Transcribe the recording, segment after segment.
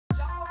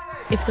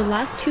If the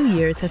last 2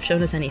 years have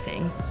shown us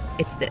anything,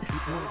 it's this.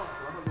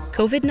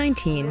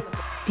 COVID-19,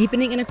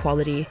 deepening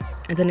inequality,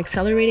 and an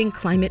accelerating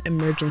climate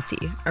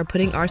emergency are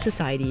putting our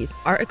societies,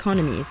 our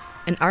economies,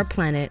 and our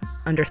planet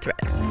under threat.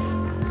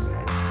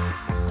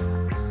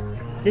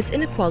 This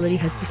inequality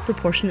has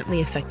disproportionately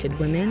affected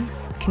women,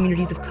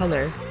 communities of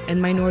color, and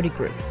minority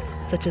groups,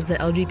 such as the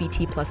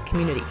LGBT+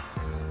 community.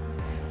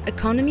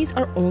 Economies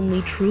are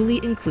only truly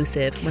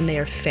inclusive when they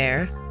are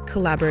fair,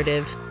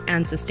 collaborative,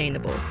 and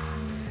sustainable.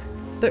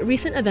 But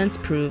recent events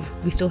prove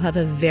we still have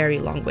a very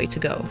long way to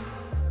go.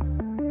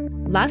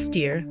 Last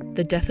year,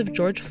 the death of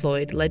George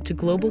Floyd led to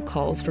global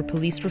calls for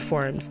police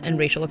reforms and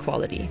racial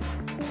equality.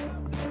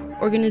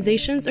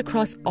 Organizations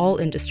across all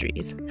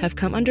industries have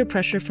come under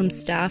pressure from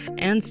staff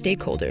and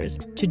stakeholders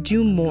to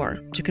do more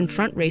to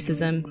confront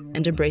racism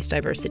and embrace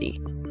diversity.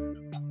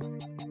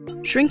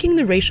 Shrinking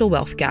the racial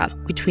wealth gap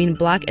between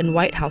Black and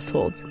white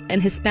households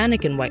and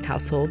Hispanic and white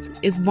households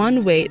is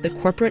one way the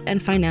corporate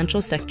and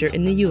financial sector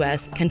in the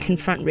US can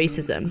confront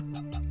racism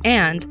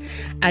and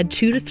add $2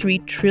 to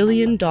 $3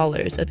 trillion of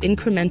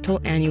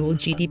incremental annual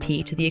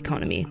GDP to the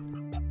economy.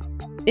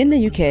 In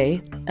the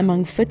UK,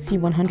 among FTSE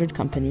 100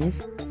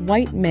 companies,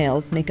 white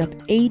males make up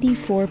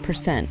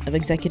 84% of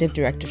executive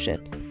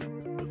directorships.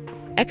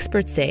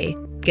 Experts say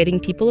getting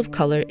people of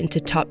color into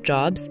top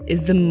jobs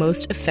is the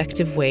most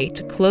effective way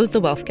to close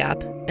the wealth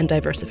gap and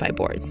diversify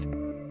boards.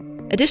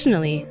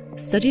 Additionally,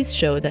 studies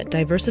show that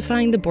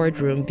diversifying the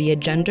boardroom via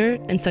gender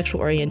and sexual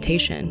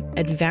orientation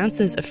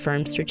advances a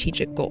firm's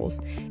strategic goals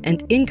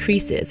and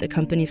increases a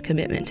company's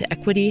commitment to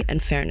equity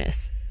and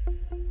fairness.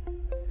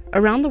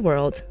 Around the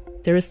world,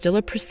 there is still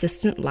a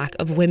persistent lack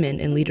of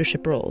women in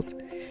leadership roles,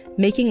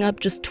 making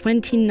up just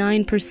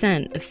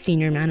 29% of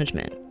senior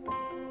management.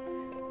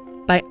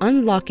 By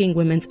unlocking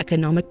women's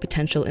economic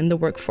potential in the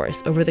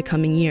workforce over the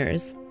coming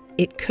years,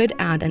 it could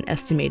add an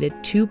estimated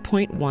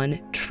 $2.1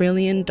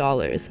 trillion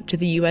to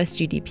the US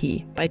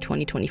GDP by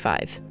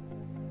 2025.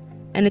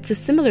 And it's a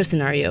similar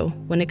scenario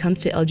when it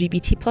comes to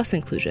LGBT+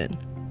 inclusion.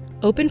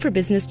 Open for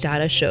Business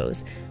data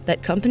shows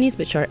that companies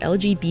which are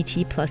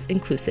LGBT+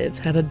 inclusive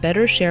have a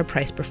better share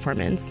price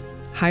performance,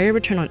 higher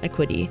return on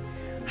equity,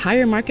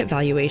 higher market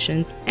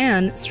valuations,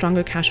 and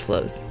stronger cash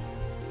flows.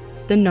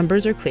 The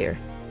numbers are clear.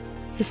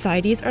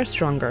 Societies are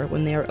stronger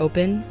when they are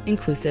open,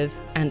 inclusive,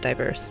 and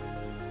diverse.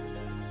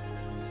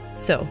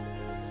 So,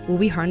 will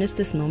we harness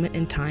this moment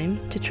in time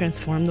to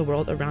transform the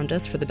world around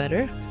us for the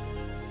better?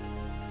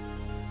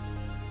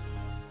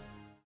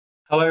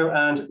 Hello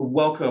and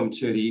welcome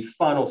to the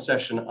final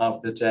session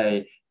of the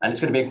day. And it's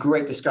going to be a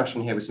great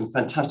discussion here with some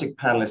fantastic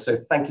panelists. So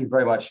thank you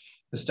very much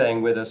for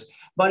staying with us.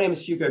 My name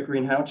is Hugo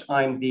Greenhalgh.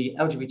 I'm the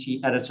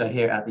LGBT editor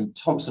here at the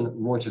Thomson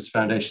Reuters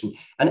Foundation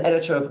and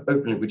editor of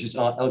Openly, which is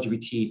our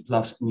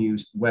LGBT+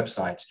 news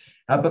website.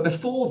 But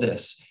before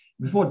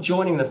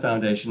joining the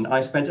foundation,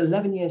 I spent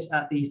 11 years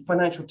at the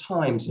Financial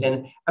Times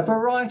in a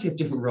variety of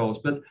different roles,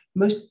 but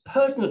most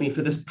pertinently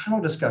for this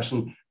panel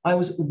discussion, I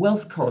was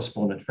wealth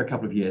correspondent for a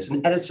couple of years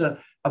and editor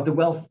of the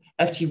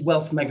FT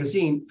Wealth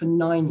magazine for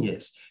 9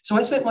 years. So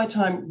I spent my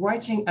time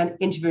writing and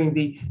interviewing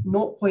the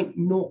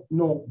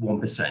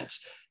 0.001%.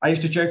 I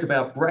used to joke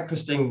about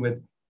breakfasting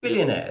with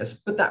billionaires,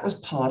 but that was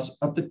part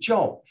of the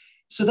job.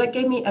 So that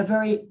gave me a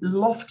very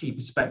lofty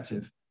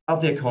perspective of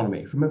the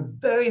economy from a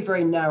very,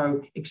 very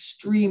narrow,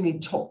 extremely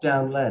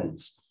top-down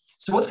lens.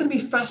 So what's going to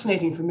be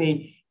fascinating for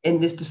me in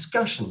this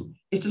discussion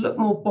is to look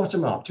more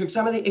bottom-up, to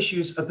examine the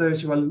issues of those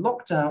who are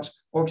locked out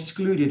or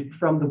excluded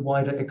from the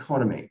wider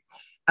economy,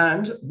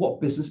 and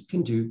what business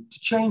can do to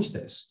change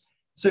this.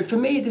 So for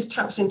me, this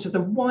taps into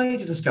the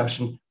wider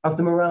discussion of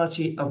the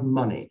morality of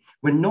money.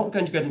 We're not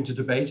going to get into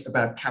debate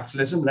about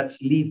capitalism.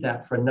 Let's leave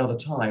that for another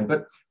time.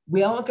 But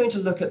we are going to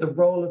look at the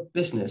role of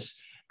business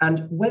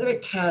and whether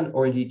it can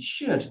or indeed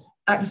should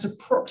act as a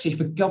proxy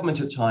for government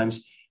at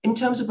times in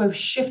terms of both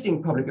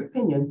shifting public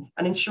opinion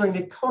and ensuring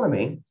the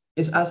economy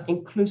is as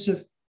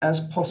inclusive as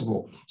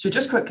possible. So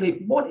just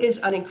quickly, what is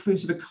an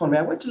inclusive economy?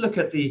 I went to look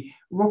at the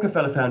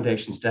Rockefeller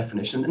Foundation's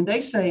definition, and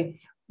they say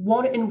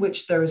one in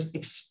which there is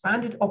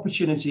expanded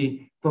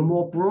opportunity for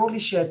more broadly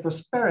shared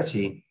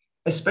prosperity,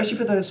 especially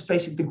for those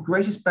facing the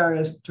greatest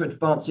barriers to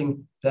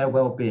advancing their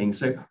well-being.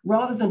 So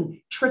rather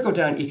than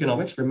trickle-down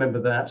economics, remember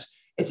that,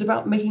 it's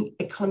about making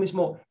economies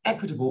more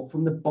equitable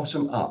from the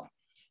bottom up.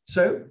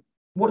 So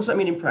what does that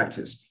mean in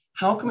practice?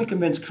 How can we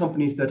convince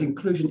companies that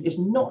inclusion is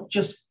not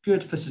just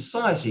good for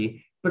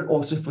society, but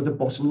also for the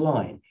bottom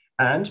line?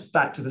 And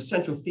back to the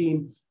central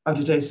theme of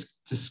today's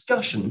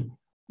discussion,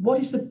 what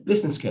is the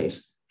business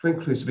case for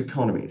inclusive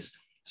economies?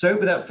 So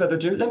without further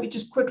ado, let me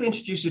just quickly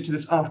introduce you to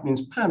this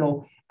afternoon's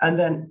panel, and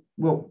then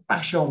we'll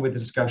bash on with the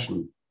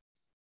discussion.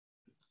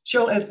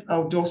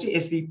 Cheryl Dorsey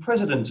is the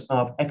president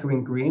of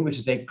Echoing Green, which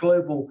is a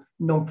global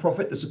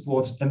nonprofit that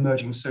supports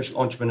emerging social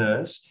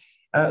entrepreneurs.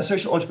 A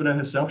social entrepreneur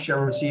herself,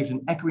 Cheryl received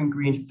an Echoing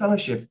Green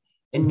fellowship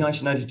in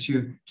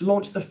 1992 to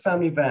launch the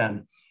Family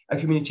Van, a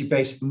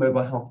community-based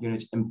mobile health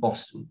unit in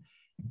Boston.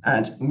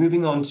 And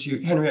moving on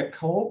to Henriette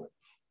Kolb,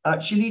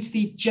 she leads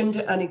the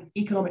Gender and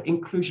Economic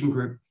Inclusion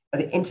Group at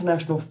the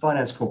International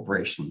Finance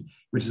Corporation,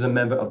 which is a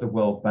member of the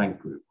World Bank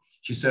Group.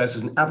 She serves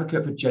as an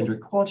advocate for gender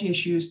equality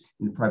issues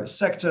in the private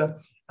sector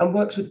and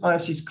works with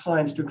IFC's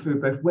clients to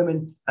include both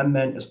women and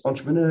men as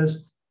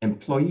entrepreneurs,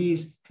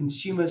 employees,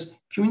 consumers,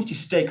 community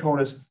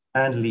stakeholders,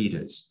 and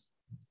leaders.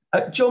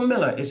 John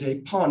Miller is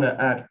a partner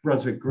at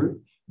Brunswick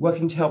Group,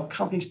 working to help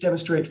companies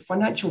demonstrate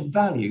financial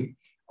value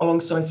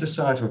alongside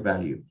societal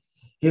value.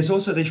 He is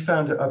also the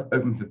founder of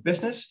Open for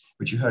Business,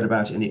 which you heard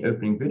about in the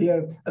opening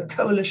video, a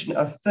coalition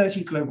of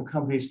 30 global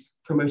companies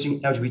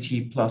promoting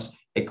LGBT plus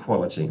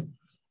equality.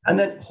 And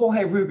then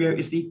Jorge Rubio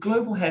is the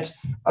global head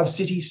of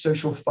Citi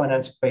Social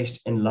Finance based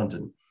in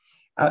London.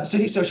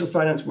 Citi Social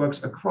Finance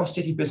works across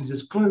Citi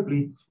businesses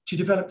globally to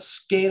develop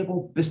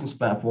scalable business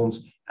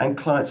platforms and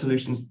client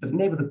solutions that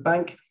enable the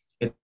bank,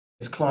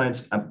 its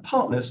clients and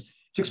partners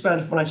to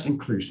expand financial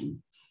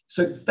inclusion.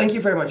 So thank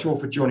you very much all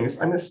for joining us.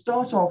 I'm going to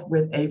start off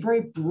with a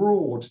very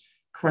broad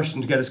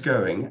question to get us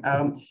going.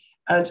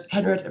 And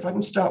Henriette, if I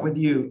can start with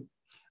you,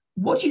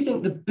 what do you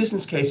think the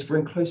business case for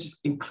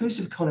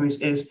inclusive economies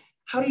is?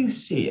 How do you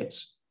see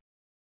it?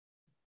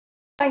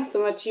 Thanks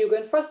so much, Hugo.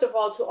 And first of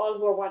all, to all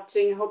who are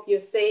watching, I hope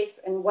you're safe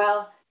and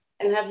well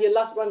and have your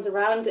loved ones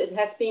around. It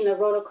has been a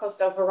roller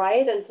coaster of a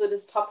ride. And so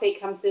this topic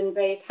comes in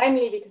very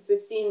timely because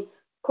we've seen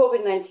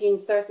COVID-19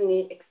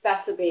 certainly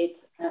exacerbate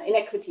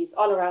inequities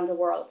all around the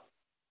world.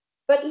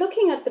 But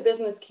looking at the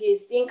business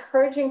case, the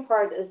encouraging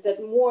part is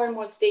that more and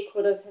more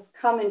stakeholders have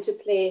come into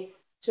play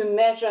to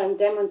measure and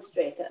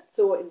demonstrate it.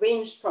 So it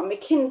ranged from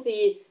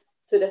McKinsey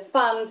to the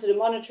fund, to the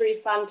monetary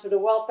fund, to the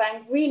World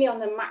Bank, really on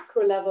the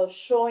macro level,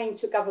 showing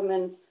to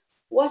governments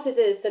what it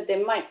is that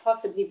they might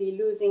possibly be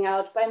losing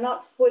out by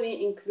not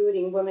fully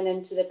including women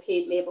into the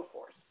paid labor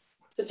force.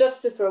 So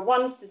just to throw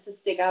one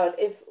statistic out,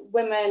 if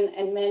women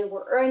and men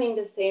were earning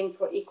the same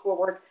for equal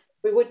work,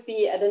 we would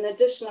be at an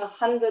additional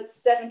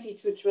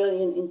 172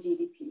 trillion in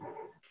GDP.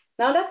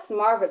 Now that's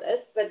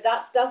marvelous, but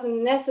that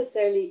doesn't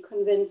necessarily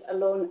convince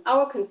alone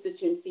our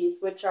constituencies,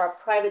 which are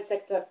private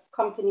sector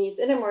companies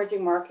in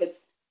emerging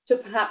markets, to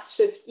perhaps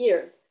shift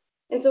gears.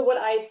 And so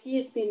what IFC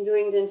has been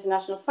doing, the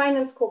International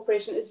Finance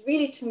Corporation, is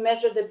really to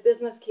measure the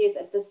business case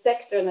at the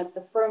sector and at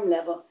the firm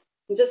level.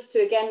 And just to,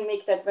 again,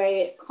 make that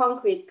very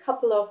concrete,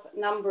 couple of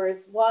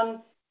numbers.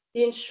 One,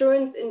 the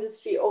insurance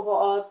industry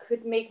overall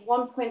could make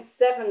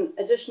 1.7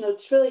 additional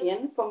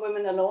trillion from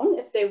women alone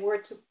if they were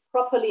to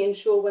properly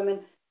insure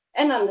women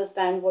and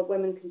understand what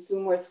women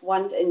consumers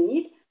want and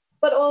need,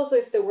 but also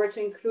if they were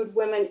to include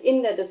women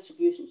in their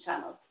distribution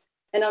channels.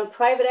 And on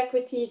private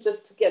equity,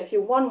 just to give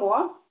you one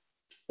more,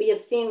 we have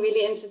seen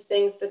really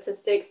interesting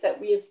statistics that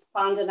we've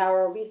found in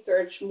our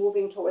research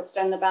moving towards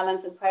gender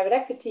balance in private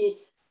equity,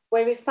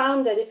 where we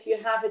found that if you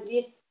have at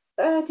least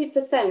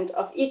 30%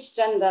 of each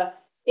gender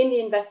in the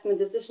investment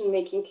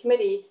decision-making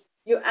committee,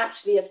 you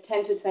actually have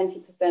 10 to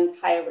 20%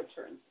 higher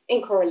returns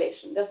in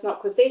correlation. That's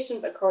not causation,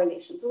 but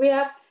correlation. So we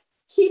have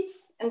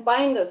heaps and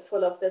binders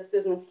full of this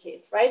business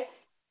case, right?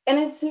 And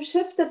it's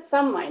shifted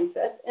some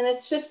mindset, and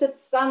it's shifted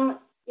some,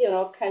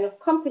 kind of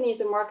companies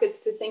and markets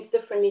to think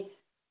differently.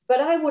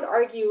 But I would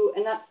argue,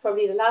 and that's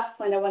probably the last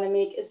point I want to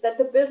make, is that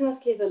the business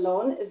case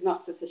alone is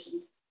not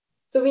sufficient.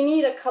 So we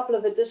need a couple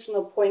of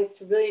additional points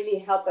to really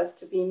help us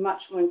to be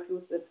much more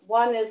inclusive.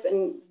 One is,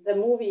 and the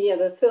movie or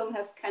the film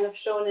has kind of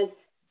shown it,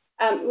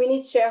 we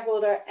need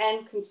shareholder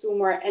and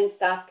consumer and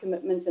staff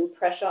commitments and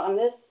pressure on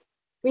this.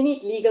 We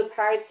need legal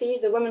parity.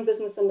 The Women,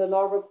 Business and the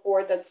Law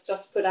report that's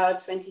just put out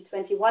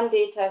 2021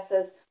 data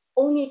says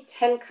only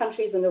 10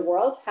 countries in the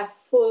world have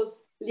full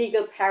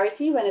legal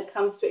parity when it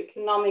comes to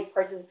economic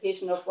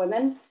participation of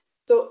women.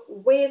 So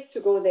ways to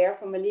go there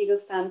from a legal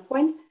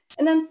standpoint.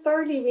 And then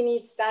thirdly, we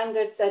need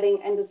standard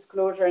setting and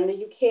disclosure. And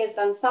the UK has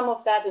done some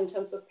of that in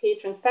terms of pay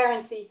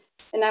transparency.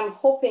 And I'm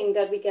hoping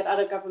that we get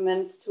other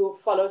governments to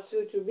follow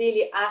through to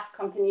really ask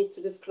companies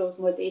to disclose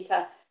more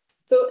data.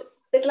 So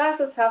the glass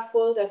is half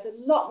full. There's a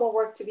lot more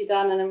work to be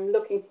done. And I'm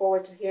looking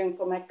forward to hearing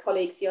from my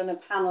colleagues here on the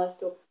panel as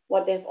to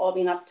what they've all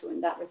been up to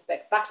in that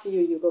respect. Back to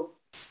you, Hugo.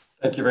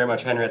 Thank you very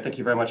much, Henriette. Thank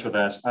you very much for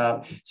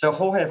that. So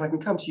Jorge, if I can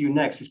come to you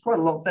next, there's quite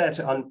a lot there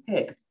to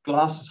unpick.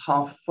 Glass is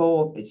half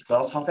full, it's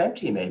glass half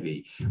empty,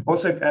 maybe.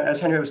 Also, as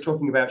Henriette was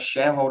talking about,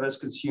 shareholders,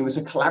 consumers,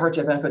 a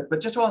collaborative effort.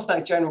 But just to ask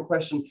that general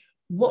question,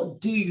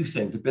 what do you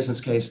think the business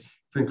case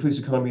for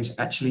inclusive economies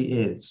actually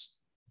is?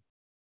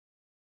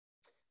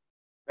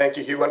 Thank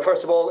you, Hugo. And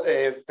first of all,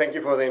 thank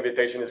you for the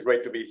invitation. It's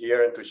great to be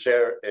here and to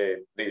share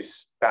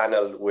this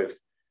panel with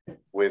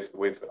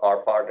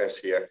our partners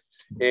here.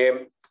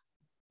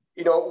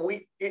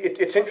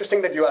 It's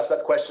interesting that you asked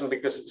that question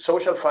because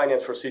social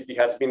finance for Citi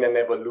has been an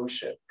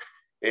evolution.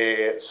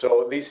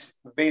 So this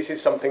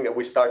is something that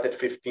we started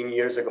 15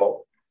 years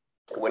ago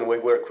when we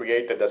were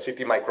created as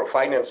Citi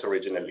Microfinance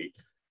originally.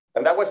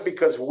 And that was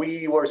because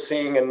we were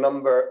seeing a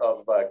number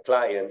of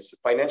clients,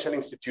 financial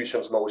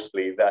institutions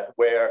mostly, that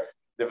were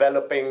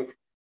developing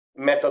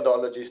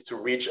methodologies to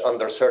reach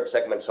underserved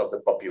segments of the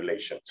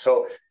population.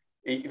 So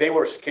they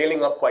were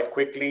scaling up quite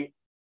quickly.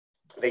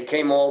 They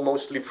came all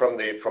mostly from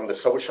the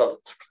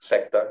social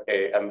sector,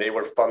 and they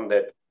were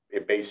funded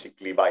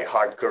basically buy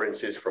hard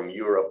currencies from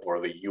Europe or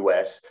the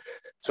US.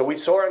 So we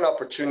saw an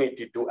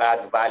opportunity to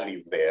add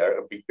value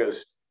there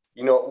because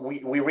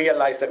we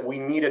realized that we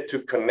needed to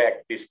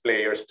connect these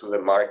players to the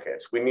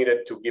markets. We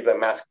needed to give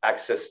them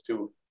access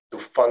to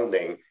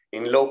funding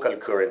in local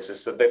currencies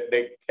so that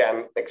they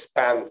can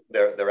expand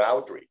their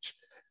outreach.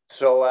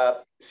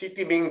 So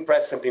Citi being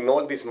present in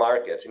all these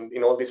markets,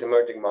 in all these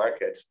emerging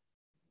markets,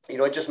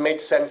 it just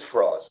made sense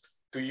for us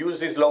to use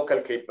these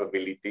local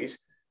capabilities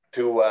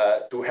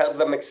to help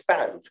them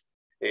expand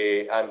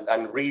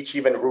and reach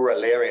even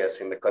rural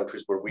areas in the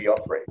countries where we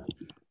operate.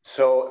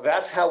 So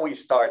that's how we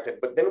started.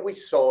 But then we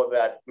saw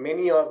that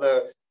many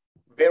other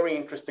very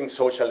interesting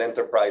social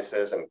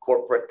enterprises and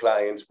corporate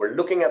clients were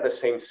looking at the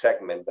same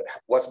segment that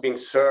was being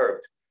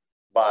served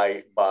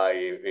by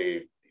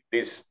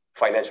these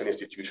financial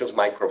institutions,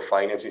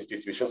 microfinance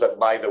institutions, that,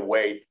 by the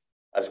way,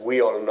 as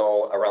we all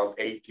know, around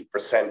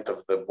 80%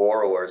 of the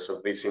borrowers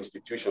of these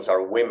institutions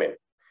are women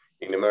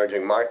in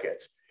emerging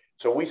markets.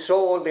 So we saw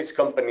all these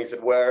companies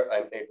that were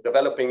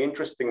developing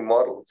interesting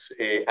models,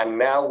 and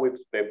now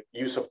with the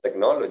use of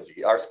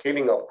technology are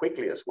scaling up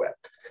quickly as well.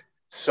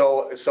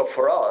 So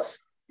for us,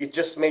 it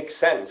just makes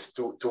sense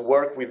to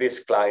work with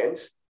these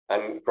clients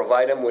and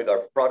provide them with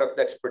our product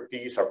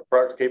expertise, our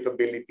product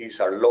capabilities,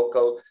 our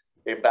local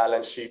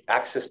balance sheet,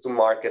 access to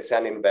markets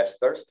and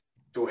investors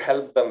to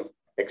help them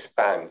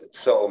expand.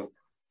 So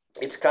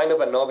it's kind of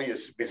an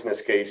obvious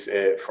business case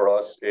for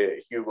us,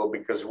 Hugo,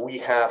 because we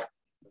have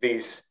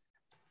this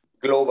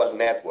global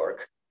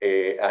network,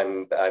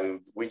 and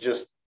we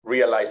just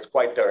realized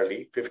quite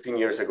early, 15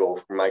 years ago,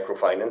 from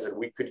microfinance, that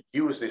we could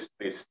use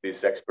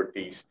this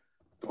expertise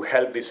to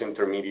help these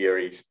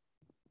intermediaries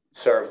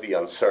serve the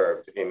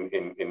unserved in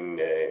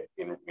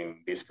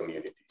these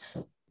communities.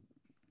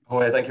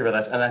 Oh, thank you for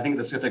that. And I think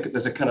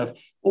there's a kind of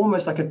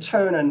almost like a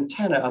tone and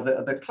tenor of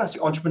the classic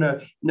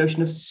entrepreneur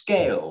notion of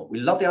scale. We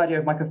love the idea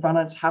of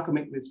microfinance. How can we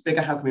make this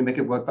bigger? How can we make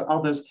it work for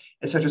others,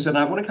 etc. So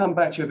I want to come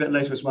back to you a bit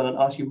later as well and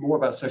ask you more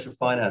about social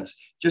finance,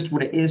 just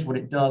what it is, what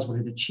it does, what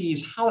it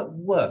achieves, how it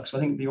works. I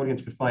think the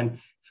audience would find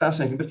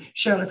fascinating. But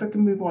Cheryl, if I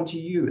can move on to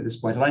you at this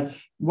point. And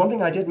one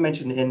thing I did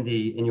mention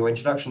in your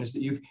introduction is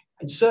that you've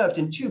served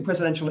in 2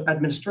 presidential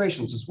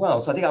administrations as well.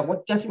 So I think I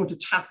definitely want to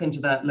tap into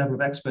that level of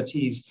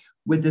expertise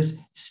with this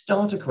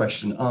starter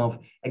question of,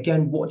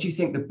 again, what do you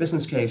think the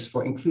business case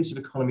for inclusive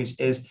economies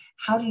is?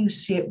 How do you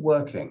see it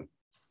working?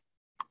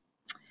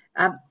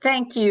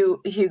 Thank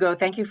you, Hugo.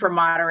 Thank you for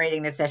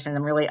moderating this session.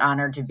 I'm really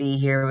honored to be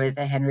here with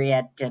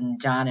Henriette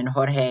and John and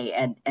Jorge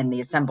and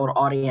the assembled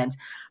audience.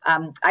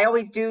 I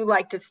always do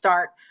like to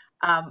start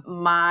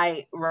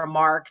my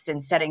remarks in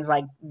settings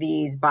like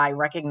these by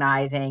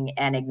recognizing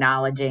and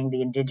acknowledging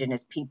the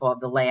indigenous people of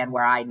the land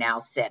where I now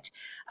sit.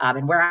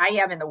 And where I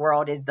am in the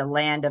world is the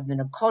land of the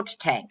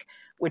Nacotchtank,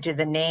 which is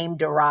a name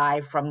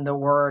derived from the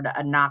word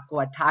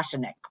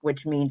Anaquatashanik,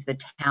 which means the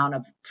town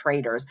of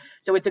traders.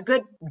 So it's a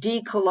good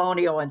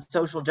decolonial and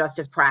social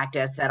justice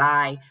practice that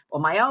I,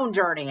 on my own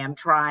journey, am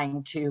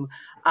trying to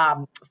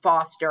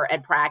foster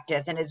and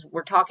practice. And as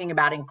we're talking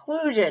about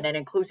inclusion and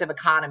inclusive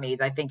economies,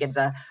 I think it's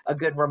a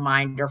good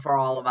reminder for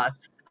all of us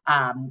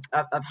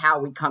of how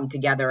we come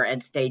together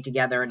and stay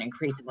together in an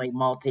increasingly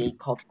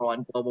multicultural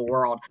and global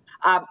world.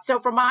 So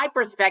from my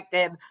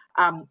perspective,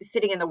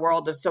 sitting in the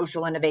world of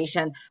social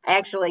innovation, I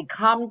actually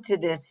come to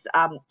this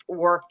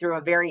work through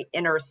a very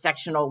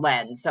intersectional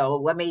lens. So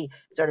let me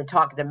sort of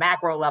talk at the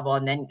macro level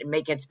and then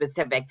make it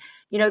specific.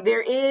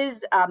 There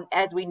is,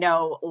 as we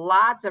know,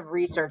 lots of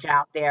research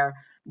out there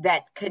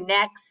that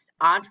connects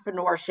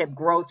entrepreneurship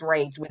growth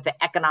rates with the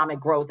economic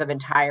growth of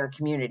entire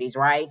communities,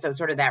 right? So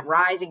sort of that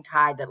rising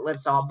tide that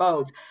lifts all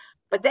boats.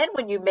 But then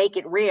when you make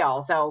it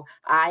real, so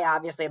I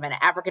obviously am an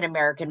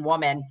African-American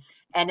woman,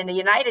 and in the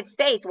United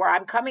States, where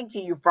I'm coming to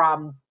you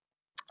from,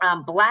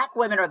 Black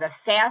women are the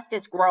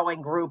fastest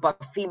growing group of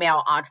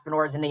female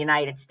entrepreneurs in the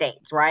United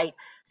States, right?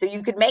 So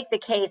you could make the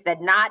case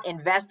that not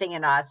investing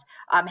in us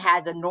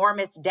has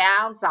enormous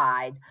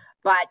downsides.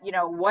 But,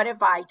 what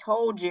if I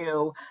told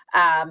you,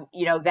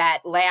 that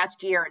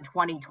last year in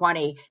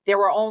 2020, there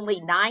were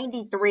only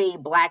 93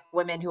 Black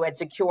women who had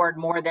secured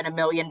more than $1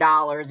 million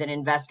in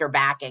investor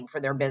backing for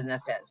their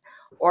businesses?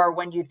 Or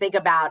when you think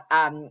about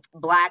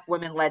Black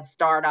women-led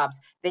startups,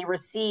 they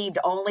received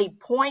only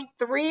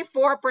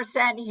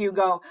 0.34%,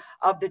 Hugo,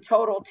 of the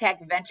total tech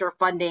venture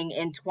funding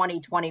in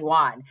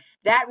 2021.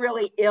 That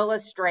really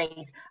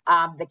illustrates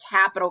the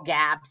capital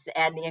gaps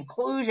and the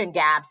inclusion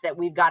gaps that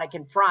we've got to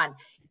confront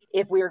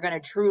if we are going to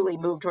truly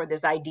move toward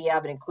this idea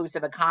of an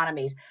inclusive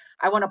economies.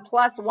 I want to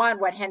plus one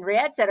what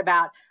Henriette said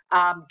about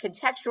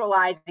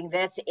contextualizing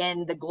this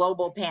in the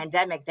global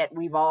pandemic that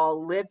we've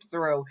all lived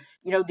through.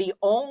 The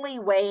only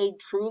way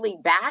truly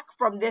back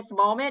from this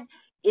moment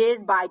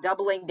is by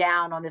doubling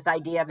down on this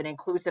idea of an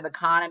inclusive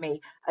economy.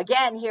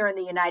 Again, here in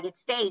the United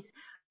States,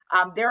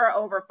 there are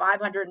over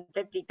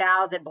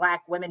 550,000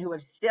 Black women who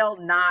have still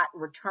not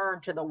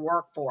returned to the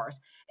workforce.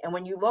 And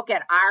when you look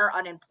at our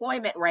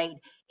unemployment rate,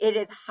 it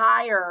is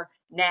higher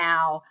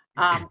now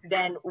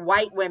than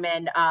white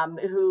women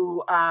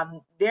who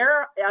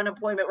their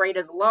unemployment rate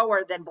is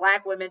lower than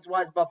Black women's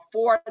was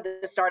before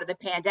the start of the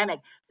pandemic.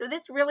 So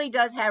this really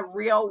does have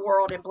real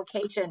world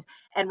implications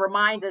and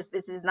reminds us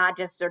this is not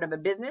just sort of a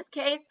business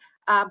case,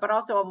 but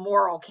also a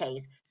moral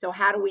case. So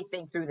how do we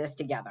think through this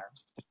together?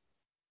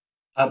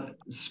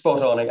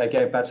 Spot on. I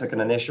go back to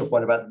an initial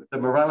point about the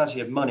morality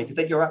of money. I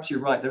think you're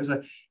absolutely right. There is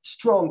a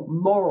strong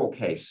moral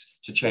case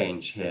to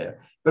change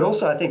here. But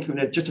also, I think,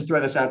 just to throw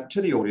this out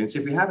to the audience,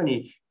 if we have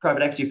any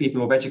private equity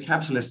people or venture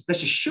capitalists,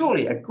 this is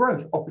surely a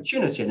growth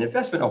opportunity, an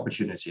investment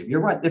opportunity.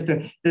 You're right. If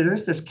there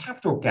is this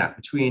capital gap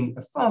between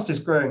the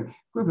fastest growing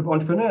group of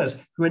entrepreneurs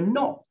who are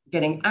not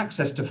getting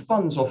access to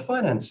funds or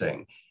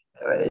financing,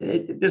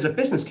 there's a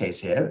business case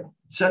here.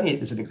 Certainly,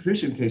 it's an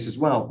inclusive case as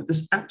well, but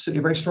there's absolutely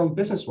a very strong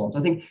business ones.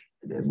 I think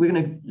we're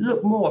going to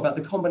look more about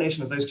the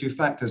combination of those two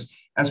factors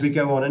as we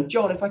go on. And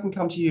John, if I can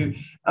come to you,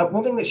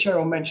 one thing that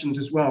Cheryl mentioned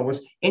as well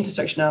was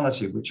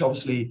intersectionality, which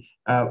obviously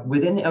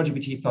within the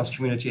LGBT plus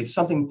community, it's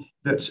something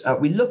that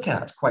we look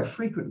at quite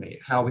frequently,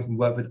 how we can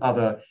work with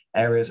other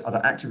areas,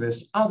 other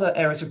activists, other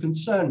areas of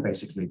concern,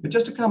 basically. But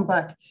just to come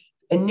back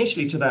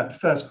initially to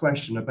that first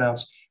question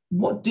about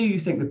what do you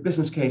think the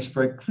business case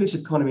for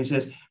inclusive economies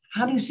is?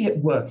 How do you see it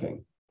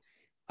working?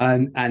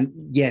 And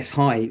yes,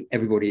 hi,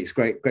 everybody. It's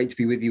great to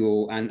be with you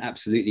all. And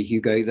absolutely,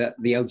 Hugo, that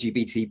the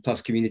LGBT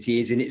plus community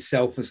is in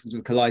itself a sort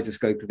of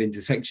kaleidoscope of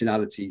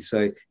intersectionality.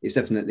 So it's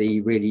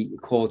definitely really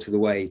core to the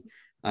way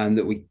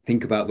that we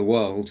think about the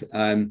world.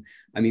 I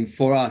mean,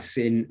 for us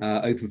in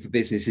Open for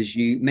Business, as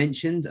you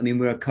mentioned, I mean,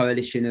 we're a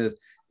coalition of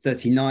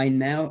 39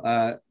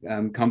 now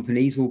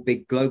companies, all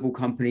big global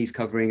companies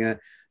covering a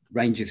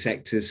range of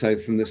sectors. So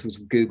from the sort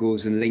of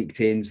Googles and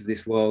LinkedIns of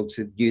this world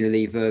to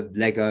Unilever,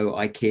 Lego,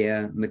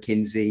 IKEA,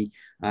 McKinsey,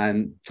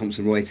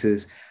 Thomson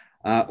Reuters,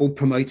 all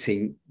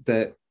promoting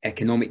the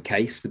economic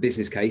case, the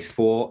business case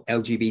for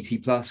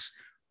LGBT plus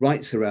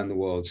rights around the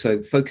world.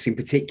 So focusing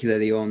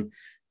particularly on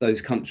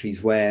those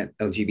countries where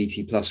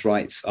LGBT plus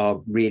rights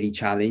are really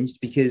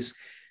challenged, because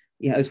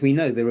as we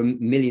know, there are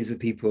millions of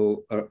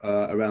people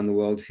around the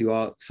world who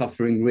are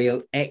suffering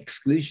real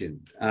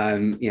exclusion,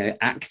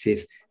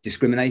 active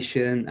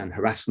discrimination and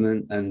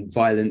harassment and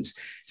violence.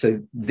 So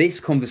this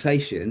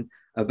conversation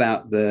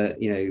about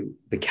the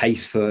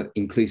case for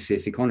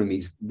inclusive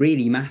economies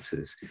really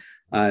matters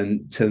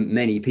to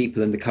many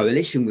people. And the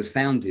coalition was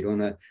founded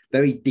on a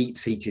very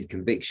deep-seated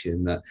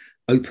conviction that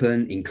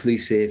open,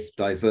 inclusive,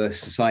 diverse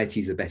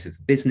societies are better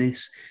for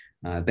business,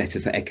 better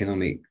for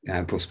economic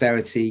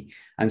prosperity.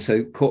 And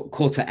so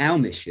core to our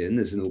mission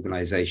as an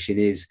organization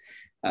is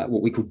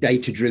what we call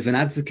data-driven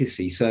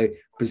advocacy. So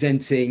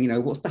presenting,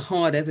 what's the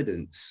hard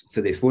evidence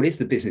for this? What is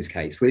the business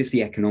case? What is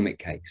the economic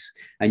case?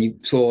 And you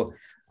saw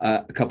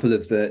a couple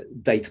of the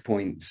data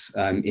points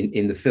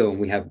in the film.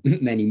 We have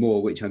many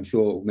more, which I'm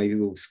sure maybe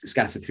we'll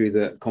scatter through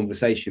the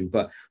conversation.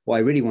 But what I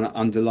really want to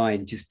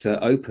underline just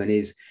to open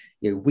is,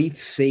 we've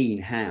seen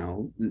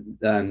how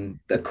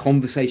the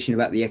conversation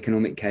about the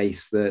economic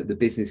case, the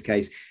business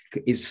case,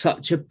 is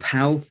such a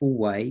powerful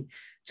way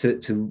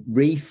to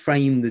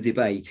reframe the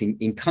debate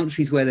in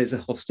countries where there's a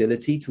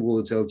hostility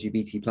towards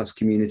LGBT plus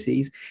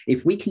communities.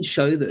 If we can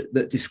show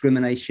that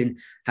discrimination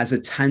has a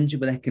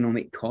tangible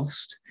economic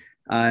cost,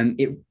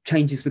 it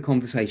changes the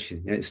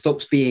conversation. It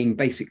stops being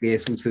basically a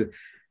sort of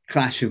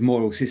clash of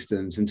moral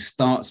systems and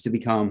starts to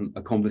become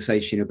a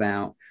conversation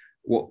about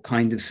what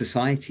kind of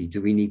society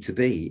do we need to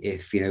be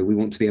if we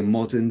want to be a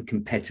modern,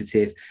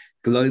 competitive,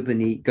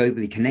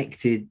 globally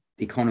connected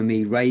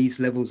economy, raise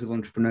levels of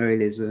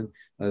entrepreneurialism,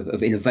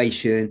 of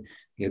innovation,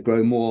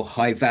 grow more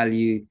high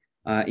value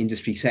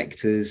industry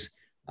sectors.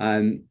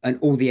 And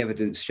all the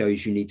evidence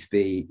shows you need to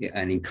be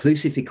an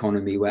inclusive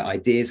economy where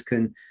ideas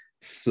can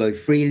flow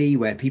freely,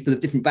 where people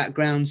of different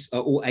backgrounds are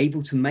all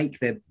able to make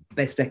their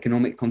best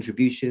economic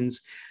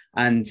contributions.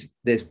 And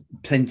there's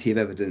plenty of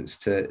evidence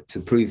to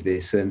prove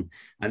this. And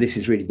this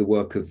is really the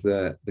work of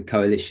the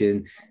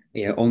coalition,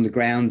 on the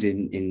ground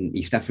in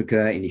East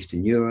Africa, in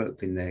Eastern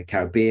Europe, in the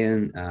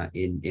Caribbean,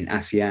 in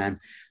ASEAN,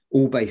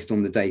 all based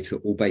on the data,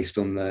 all based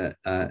on the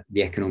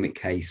economic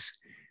case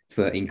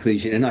for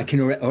inclusion. And I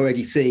can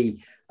already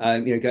see,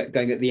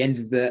 going at the end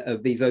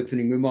of these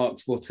opening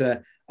remarks,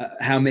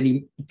 how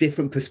many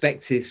different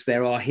perspectives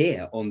there are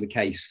here on the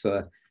case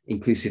for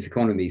inclusive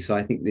economy. So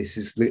I think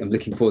I'm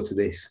looking forward to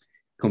this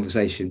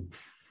conversation.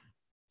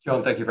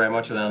 John, thank you very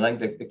much for that. I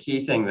think the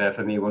key thing there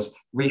for me was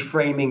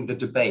reframing the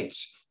debate,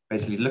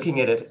 basically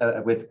looking at it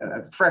with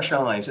fresh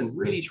eyes and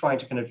really trying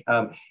to kind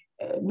of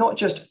not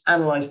just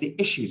analyze the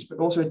issues, but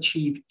also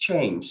achieve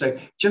change. So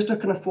just to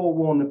kind of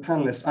forewarn the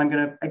panelists, I'm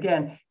going to,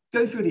 again,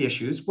 go through the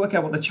issues, work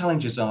out what the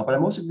challenges are, but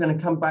I'm also going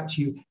to come back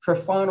to you for a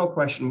final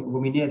question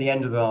when we're near the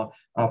end of our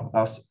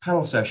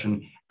panel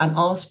session and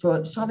ask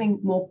for something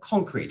more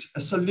concrete, a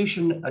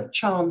solution, a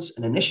chance,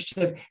 an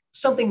initiative,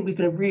 something we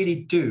can really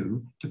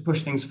do to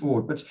push things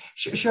forward. But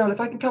Cheryl,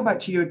 if I can come back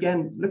to you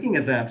again, looking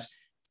at that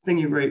thing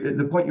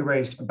the point you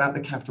raised about the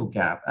capital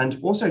gap and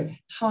also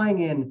tying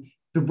in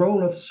the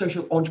role of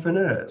social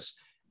entrepreneurs.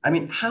 I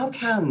mean, how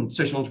can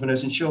social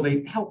entrepreneurs ensure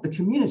they help the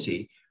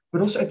community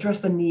but also address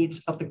the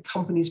needs of the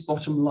company's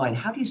bottom line?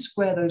 How do you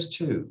square those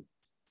two?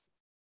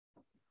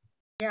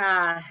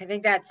 Yeah, I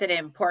think that's an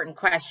important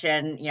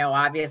question.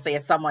 Obviously,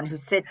 as someone who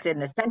sits in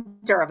the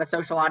center of a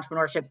social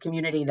entrepreneurship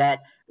community that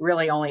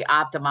really only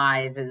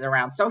optimizes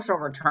around social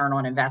return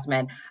on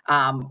investment,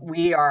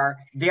 we are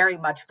very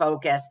much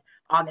focused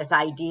on this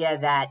idea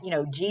that,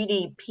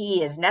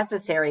 GDP is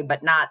necessary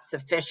but not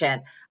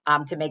sufficient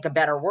to make a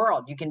better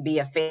world. You can be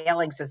a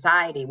failing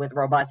society with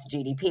robust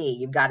GDP.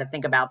 You've got to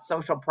think about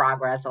social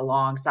progress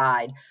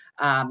alongside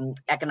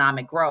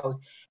economic growth.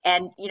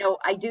 And,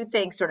 I do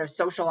think sort of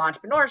social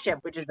entrepreneurship,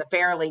 which is a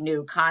fairly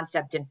new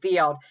concept and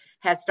field,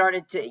 has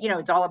started to,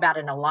 it's all about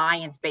an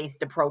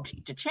alliance-based approach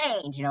to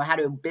change. How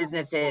do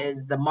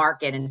businesses, the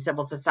market, and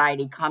civil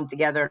society come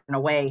together in a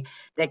way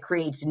that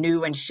creates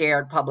new and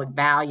shared public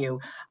value?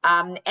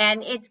 And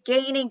it's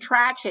gaining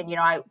traction.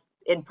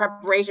 In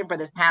preparation for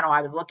this panel,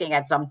 I was looking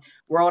at some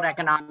World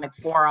Economic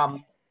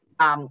Forum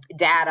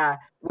data,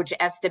 which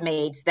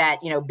estimates that,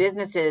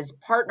 businesses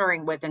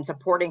partnering with and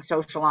supporting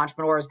social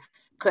entrepreneurs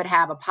could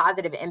have a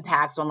positive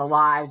impacts on the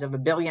lives of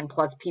 1 billion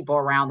plus people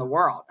around the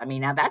world. I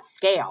mean, now that's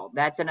scale.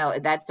 That's an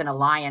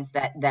alliance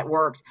that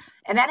works.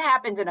 And that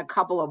happens in a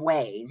couple of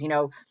ways.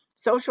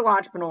 Social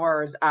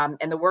entrepreneurs and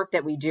the work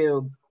that we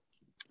do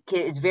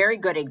is very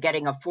good at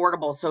getting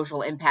affordable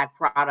social impact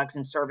products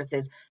and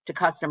services to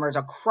customers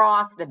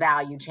across the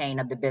value chain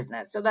of the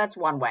business. So that's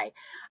one way.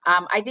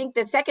 I think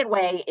the second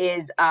way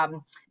is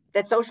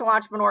that social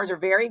entrepreneurs are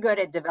very good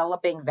at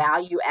developing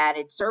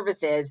value-added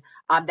services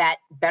that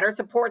better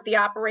support the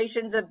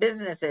operations of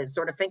businesses.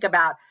 Sort of think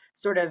about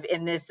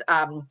in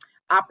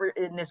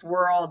this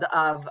world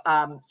of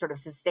sort of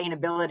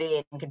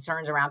sustainability and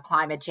concerns around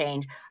climate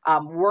change,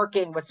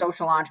 working with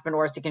social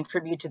entrepreneurs to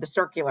contribute to the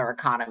circular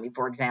economy,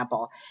 for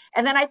example.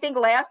 And then I think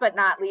last but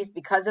not least,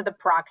 because of the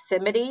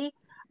proximity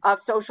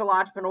of social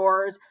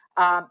entrepreneurs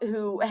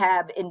who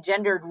have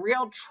engendered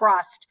real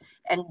trust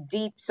and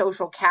deep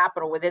social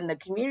capital within the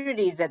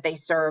communities that they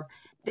serve,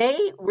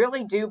 they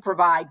really do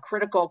provide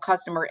critical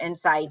customer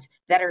insights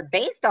that are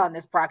based on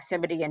this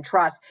proximity and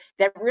trust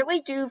that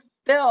really do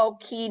fill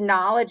key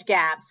knowledge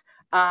gaps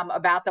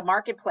about the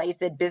marketplace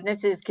that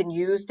businesses can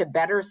use to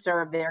better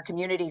serve their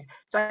communities.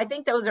 So I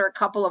think those are a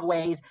couple of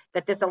ways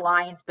that this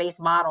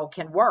alliance-based model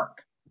can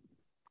work.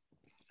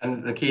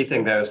 And the key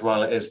thing there as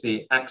well is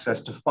the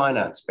access to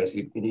finance.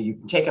 Basically, you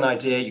can take an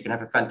idea, you can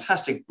have a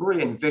fantastic,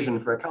 brilliant vision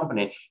for a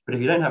company, but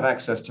if you don't have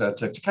access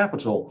to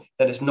capital,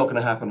 then it's not going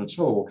to happen at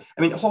all.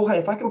 I mean, Jorge,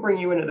 if I can bring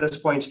you in at this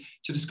point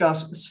to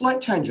discuss a slight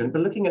tangent,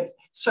 but looking at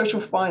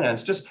social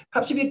finance, just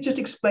perhaps if you could just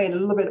explain a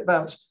little bit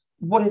about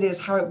what it is,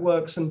 how it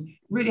works, and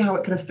really how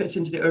it kind of fits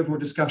into the overall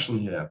discussion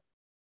here.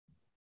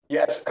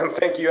 Yes,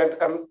 thank you.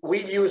 And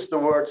we used the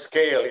word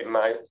scale in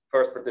my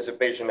first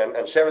participation, and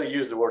Cheryl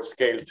used the word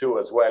scale too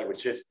as well,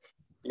 which is,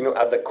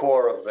 at the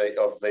core of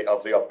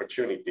the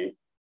opportunity.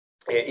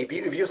 If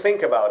you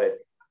think about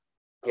it,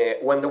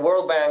 when the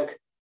World Bank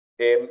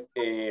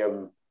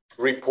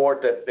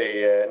reported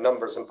the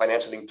numbers on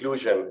financial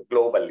inclusion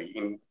globally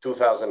in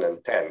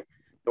 2010,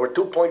 there were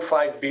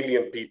 2.5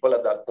 billion people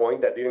at that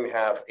point that didn't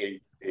have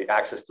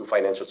access to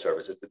financial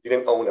services, that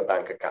didn't own a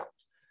bank account.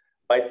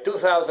 By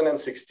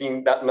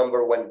 2016, that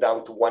number went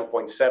down to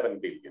 1.7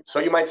 billion. So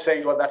you might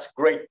say, well, that's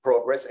great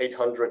progress.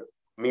 800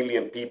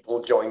 million people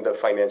joined the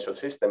financial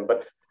system.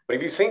 But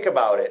if you think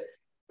about it,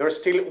 there's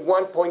still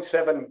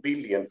 1.7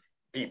 billion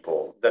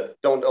people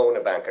that don't own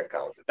a bank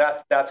account.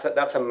 That's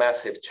a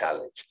massive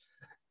challenge.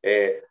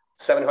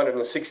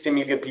 760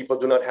 million people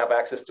do not have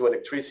access to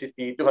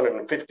electricity.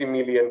 250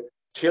 million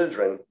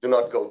children do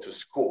not go to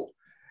school.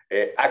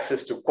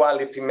 Access to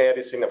quality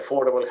medicine,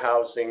 affordable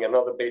housing, and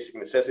other basic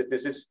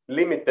necessities is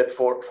limited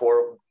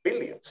for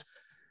billions.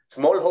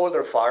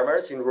 Smallholder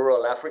farmers in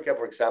rural Africa,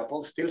 for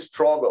example, still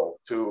struggle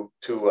to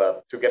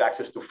get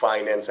access to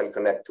finance and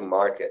connect to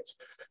markets.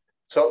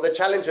 So the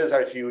challenges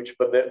are huge,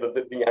 but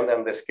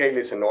the scale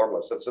is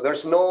enormous. So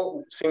there's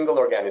no single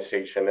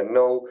organization and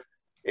no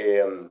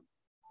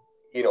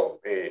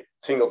a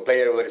single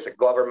player, whether it's a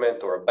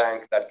government or a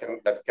bank, that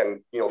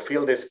can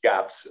fill these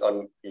gaps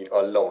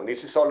alone.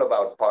 This is all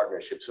about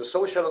partnerships. So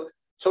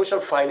social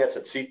finance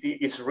at Citi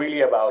is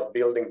really about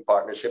building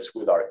partnerships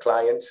with our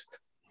clients,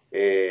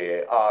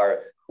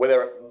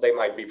 whether they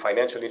might be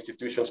financial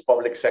institutions,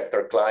 public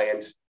sector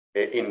clients,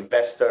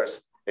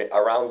 investors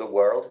around the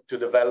world, to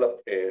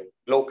develop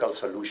local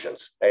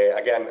solutions.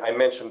 Again, I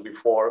mentioned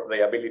before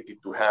the ability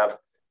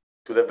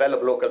to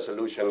develop local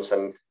solutions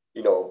and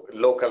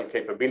local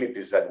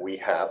capabilities that we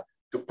have,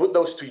 to put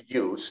those to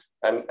use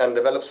and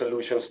develop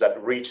solutions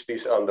that reach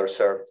these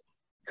underserved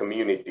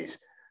communities.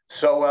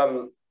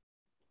 So,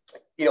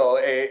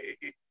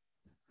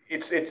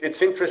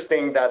 it's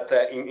interesting that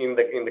in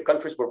the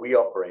countries where we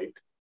operate,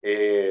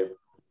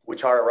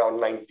 which are around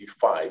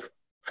 95,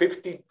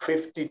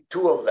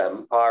 52 of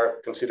them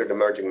are considered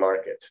emerging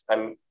markets,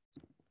 and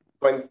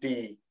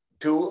 22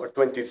 or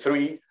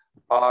 23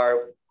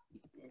 are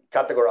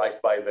categorized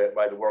by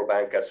the World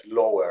Bank as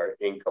lower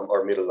income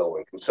or middle low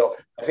income. So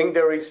I think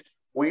there is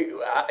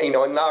in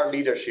our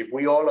leadership,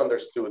 we all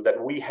understood that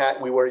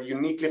we were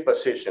uniquely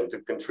positioned to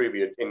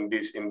contribute in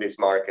these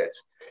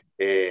markets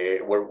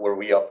where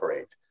we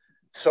operate.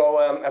 So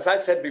as I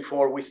said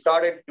before, we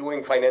started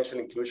doing financial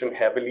inclusion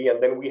heavily,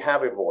 and then we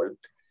have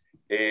evolved.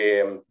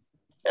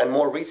 And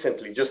more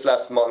recently, just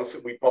last month,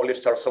 we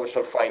published our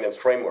social finance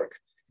framework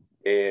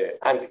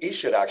and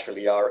issued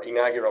actually our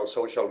inaugural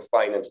social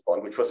finance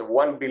bond, which was a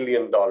 $1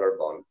 billion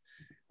bond,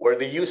 where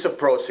the use of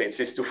proceeds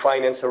is to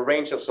finance a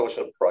range of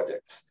social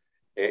projects,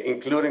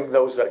 including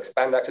those that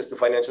expand access to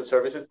financial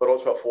services, but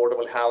also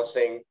affordable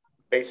housing,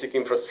 basic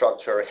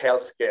infrastructure,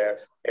 healthcare,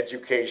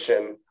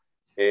 education,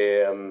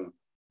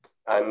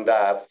 and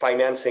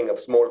financing of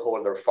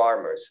smallholder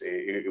farmers,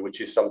 which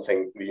is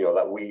something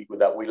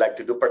that we like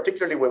to do,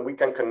 particularly when we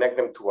can connect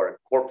them to our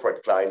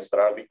corporate clients that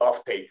are the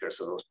off-takers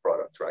of those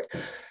products, right?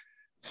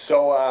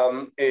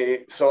 So,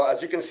 so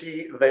as you can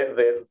see,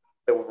 the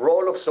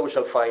role of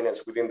social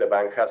finance within the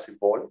bank has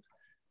evolved,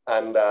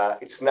 and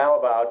it's now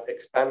about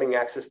expanding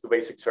access to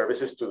basic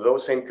services to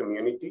those same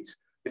communities.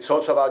 It's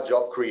also about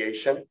job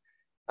creation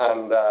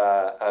and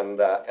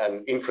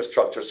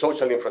infrastructure,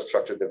 social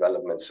infrastructure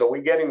development. So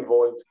we get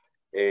involved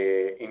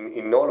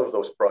in all of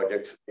those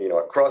projects,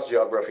 across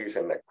geographies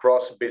and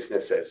across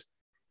businesses,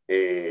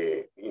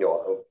 in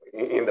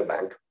the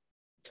bank.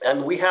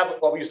 And we have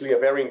obviously a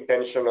very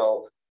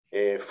intentional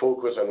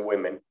focus on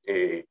women.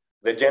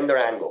 The gender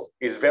angle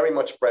is very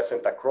much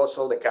present across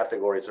all the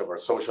categories of our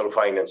social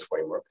finance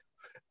framework.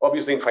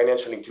 Obviously, in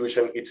financial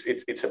inclusion,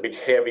 it's a bit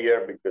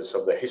heavier because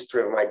of the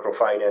history of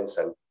microfinance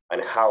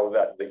and how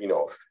that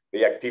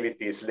the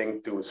activity is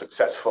linked to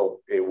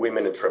successful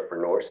women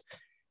entrepreneurs.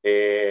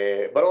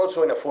 But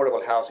also in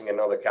affordable housing and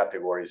other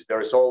categories,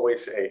 there is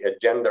always a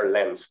gender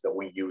lens that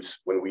we use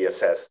when we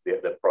assess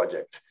the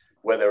project,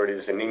 whether it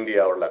is in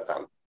India or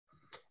Latam.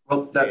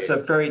 Well, that's a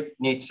very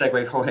neat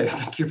segue, Jorge.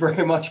 Thank you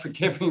very much for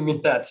giving me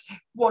that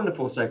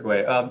wonderful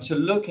segue to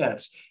look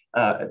at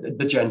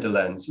the gender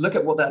lens, look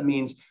at what that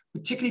means,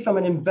 particularly from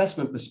an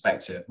investment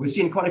perspective. We've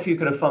seen quite a few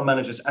kind of fund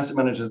managers, asset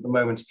managers at the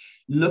moment,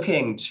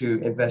 looking to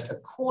invest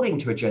according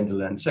to a gender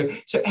lens. So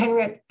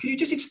Henriette, could you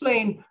just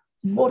explain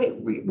what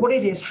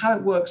it is, how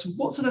it works,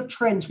 what sort of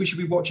trends we should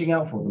be watching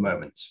out for at the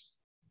moment?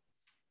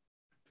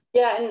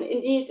 Yeah, and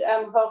indeed,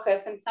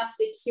 Jorge,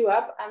 fantastic cue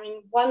up. I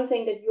mean, one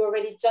thing that you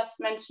already just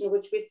mentioned,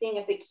 which we're seeing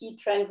as a key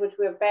trend, which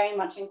we're very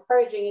much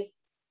encouraging, is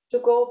to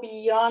go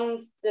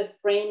beyond the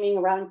framing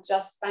around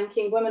just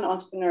banking women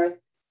entrepreneurs.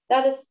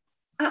 That is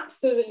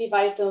absolutely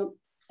vital.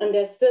 And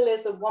there still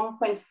is a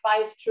 1.5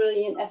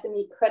 trillion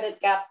SME credit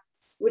gap,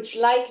 which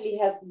likely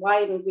has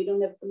widened. We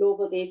don't have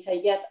global data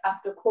yet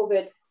after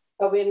COVID.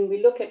 But when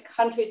we look at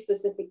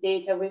country-specific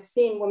data, we've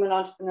seen women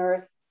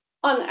entrepreneurs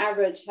on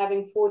average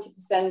having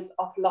 40%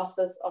 of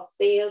losses of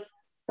sales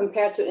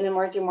compared to in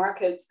emerging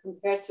markets,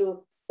 compared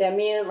to their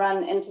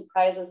male-run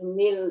enterprises and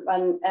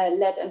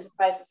male-led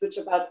enterprises, which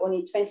are about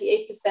only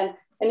 28%.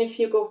 And if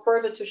you go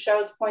further to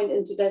Cheryl's point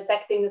into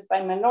dissecting this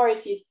by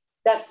minorities,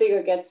 that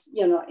figure gets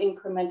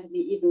incrementally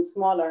even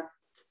smaller.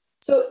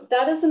 So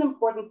that is an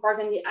important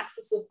part, and the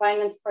access to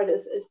finance part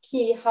is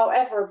key.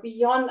 However,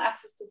 beyond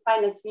access to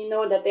finance, we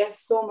know that there's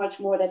so much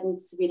more that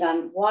needs to be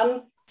done.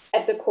 One,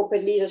 at the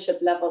corporate leadership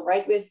level,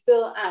 right? We're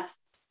still at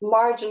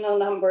marginal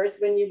numbers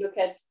when you look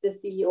at the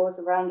CEOs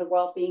around the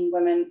world being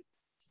women.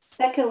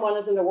 Second one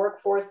is in the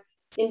workforce.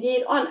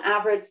 Indeed, on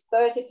average,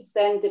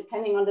 30%,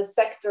 depending on the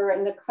sector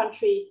and the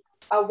country,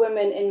 are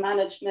women in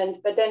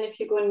management. But then if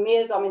you go in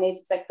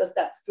male-dominated sectors,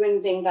 that's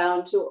dwindling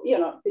down to,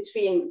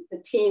 between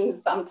the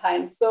teens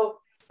sometimes. So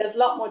there's a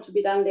lot more to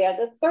be done there.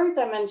 The third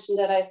dimension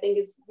that I think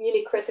is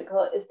really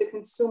critical is the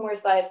consumer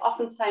side.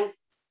 Oftentimes,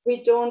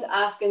 we don't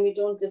ask and we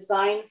don't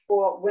design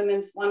for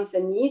women's wants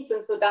and needs.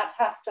 And so that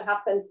has to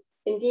happen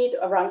indeed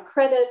around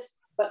credit,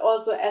 but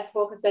also, as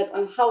Jorge said,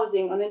 on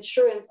housing, on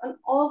insurance, on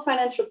all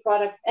financial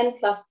products, N++,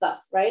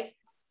 right?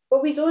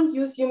 But we don't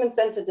use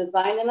human-centered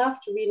design enough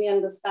to really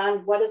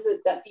understand what is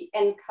it that the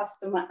end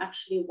customer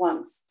actually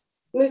wants.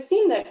 And we've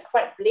seen that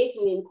quite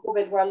blatantly in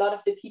COVID, where a lot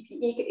of the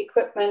PPE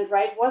equipment,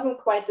 right, wasn't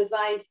quite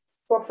designed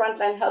for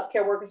frontline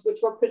healthcare workers, which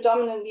were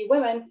predominantly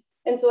women.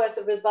 And so as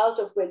a result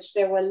of which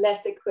they were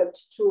less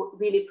equipped to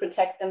really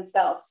protect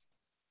themselves.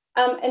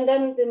 And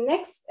then the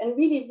next, and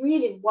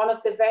really one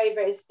of the very,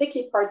 very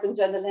sticky parts in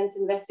gender lens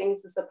investing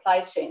is the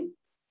supply chain.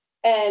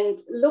 And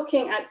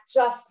looking at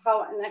just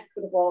how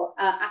inequitable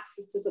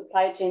access to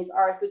supply chains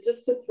are. So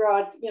just to throw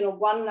out,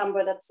 one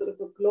number that's sort of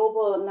a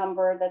global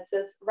number that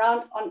says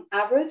around on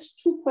average,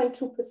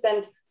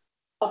 2.2%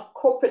 of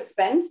corporate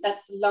spend,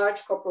 that's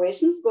large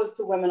corporations, goes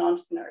to women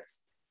entrepreneurs.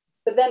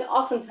 But then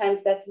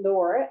oftentimes that's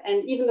lower.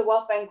 And even the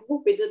World Bank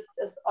Group, we did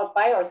this out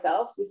by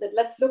ourselves. We said,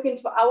 let's look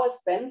into our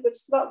spend, which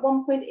is about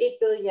 1.8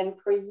 billion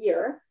per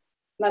year,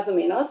 más o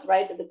menos,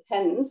 right? It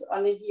depends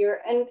on the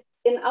year. And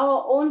in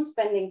our own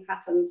spending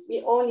patterns,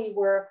 we only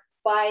were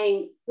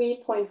buying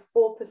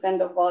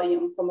 3.4% of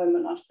volume from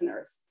women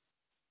entrepreneurs.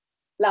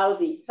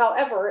 Lousy.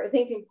 However, I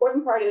think the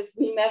important part is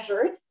we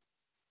measured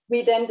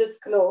we then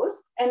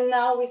disclosed, and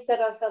now we set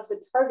ourselves a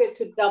target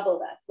to double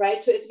that,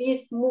 right? To at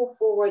least move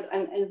forward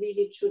and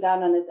really chew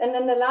down on it. And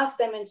then the last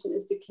dimension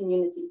is the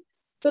community.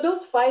 So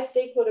those 5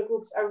 stakeholder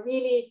groups are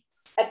really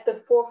at the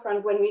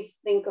forefront when we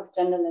think of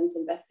gender lens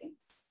investing.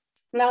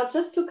 Now,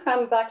 just to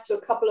come back to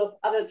a couple of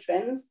other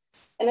trends,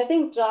 and I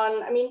think,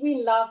 John, I mean,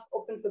 we love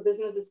Open for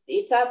Business's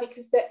data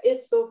because there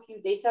is so few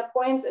data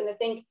points. And I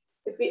think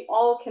if we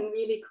all can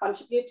really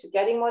contribute to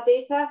getting more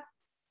data,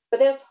 but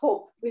there's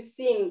hope. We've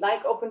seen,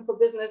 like Open for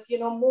Business,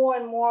 more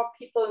and more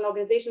people and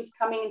organizations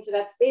coming into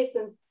that space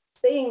and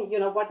saying,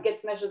 what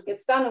gets measured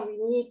gets done, and we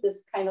need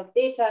this kind of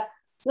data,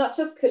 not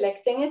just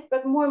collecting it,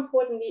 but more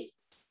importantly,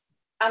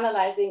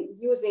 analyzing,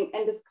 using,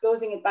 and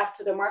disclosing it back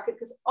to the market,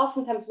 because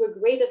oftentimes we're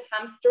great at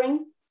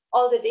hamstering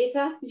all the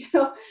data,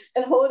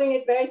 and holding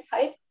it very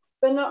tight,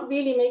 but not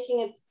really making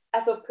it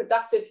as of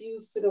productive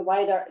use to the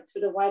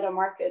wider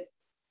market.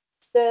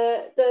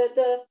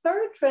 The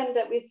third trend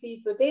that we see,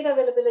 so data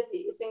availability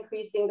is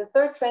increasing. The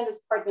third trend is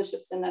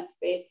partnerships in that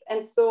space.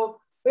 And so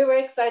we were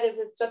excited.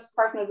 We've just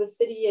partnered with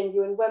Citi and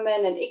UN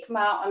Women and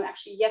ICMA on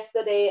actually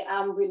yesterday.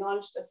 We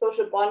launched a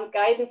social bond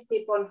guidance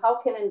paper on how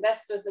can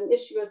investors and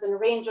issuers and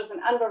arrangers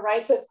and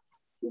underwriters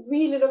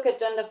really look at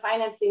gender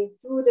financing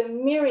through the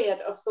myriad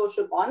of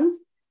social bonds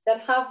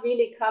that have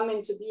really come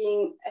into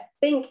being, I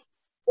think,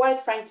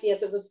 quite frankly,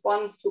 as a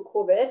response to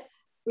COVID.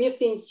 We have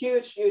seen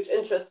huge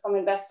interest from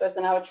investors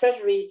in our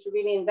treasury to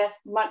really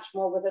invest much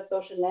more with a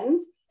social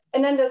lens.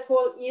 And then this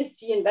whole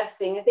ESG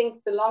investing. I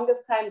think the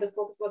longest time the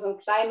focus was on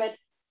climate,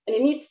 and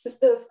it needs to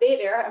still stay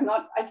there. I'm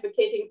not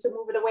advocating to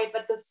move it away,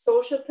 but the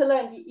social pillar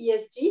and the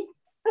ESG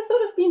has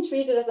sort of been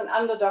treated as an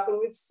underdog. And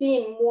we've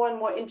seen more and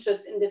more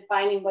interest in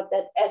defining what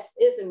that S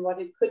is and what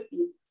it could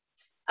be.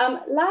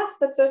 Last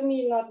but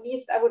certainly not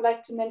least, I would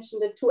like to mention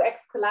the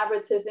 2X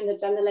collaborative in the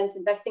gender lens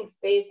investing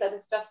space that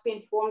has just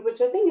been formed,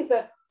 which I think is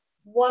a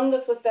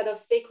wonderful set of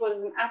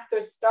stakeholders and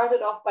actors,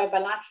 started off by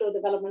bilateral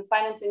development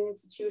financing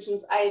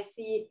institutions,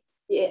 IFC,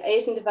 the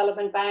Asian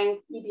Development Bank,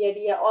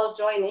 EBRD are all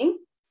joining.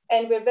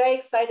 And we're very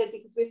excited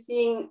because we're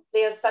seeing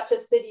players such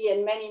as Citi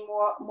and many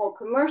more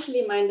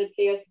commercially minded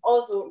players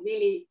also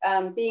really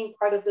being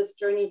part of this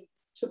journey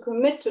to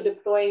commit to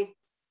deploying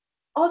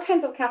all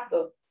kinds of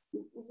capital,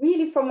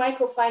 really from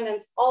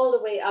microfinance all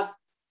the way up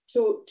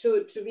to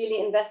really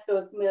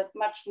investors with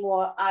much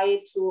more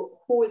eye to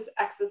who is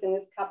accessing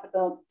this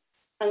capital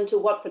and to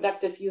what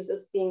productive use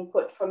is being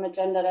put from a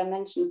gender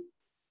dimension.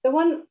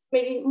 One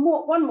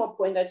more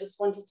point I just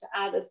wanted to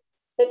add is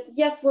that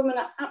yes, women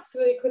are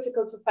absolutely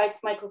critical to fight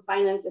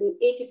microfinance and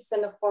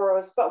 80% of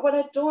borrowers. But what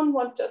I don't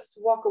want us to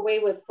walk away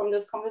with from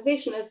this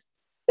conversation is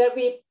that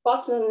we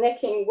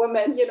bottlenecking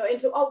women,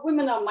 into, oh,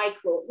 women are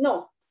micro.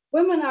 No,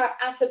 women are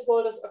asset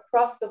holders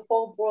across the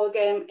whole ball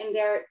game, and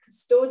they're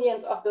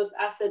custodians of those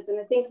assets.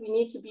 And I think we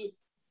need to be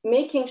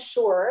making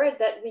sure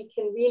that we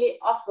can really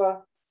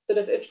offer sort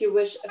of, if you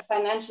wish, a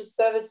financial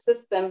service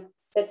system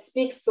that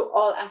speaks to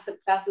all asset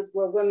classes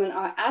where women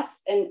are at,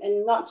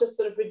 and not just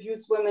sort of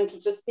reduce women to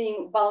just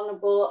being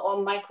vulnerable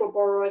or micro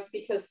borrowers,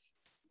 because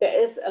there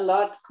is a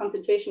lot of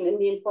concentration in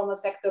the informal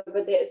sector,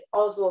 but there is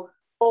also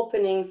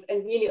openings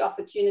and really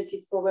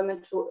opportunities for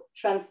women to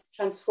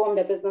transform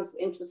their business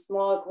into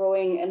small,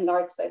 growing, and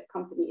large-sized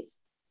companies.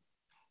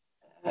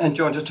 And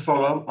John, just to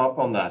follow up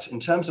on that,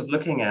 in terms of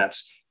looking at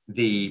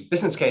the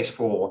business case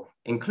for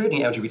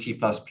including LGBT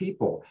plus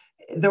people,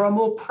 there are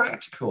more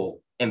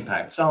practical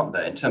impacts, aren't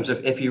there, in terms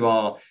of if you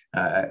are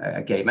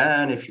a gay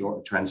man, if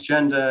you're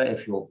transgender,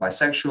 if you're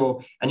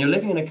bisexual, and you're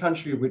living in a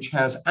country which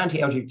has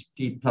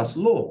anti-LGBT plus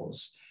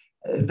laws,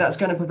 that's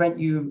going to prevent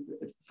you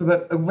from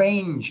a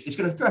range, it's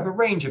going to throw up a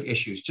range of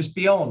issues just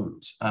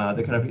beyond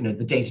the kind of,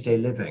 the day-to-day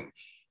living.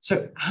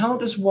 So how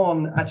does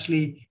one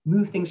actually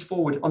move things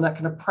forward on that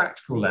kind of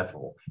practical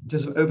level in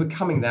terms of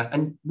overcoming that?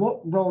 And what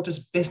role does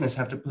business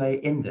have to play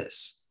in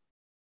this?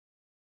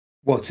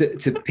 Well,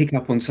 to pick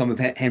up on some of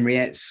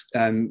Henriette's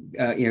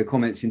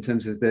comments in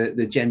terms of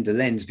the gender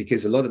lens,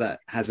 because a lot of that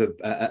has a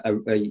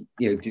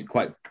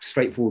quite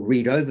straightforward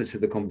read over to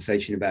the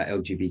conversation about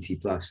LGBT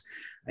plus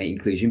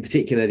inclusion,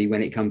 particularly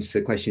when it comes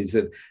to questions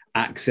of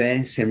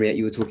access. Henriette,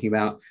 you were talking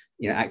about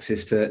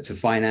access to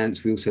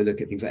finance. We also look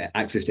at things like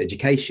access to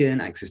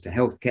education, access to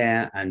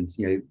healthcare,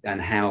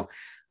 and how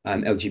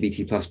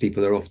LGBT plus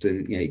people are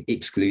often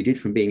excluded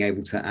from being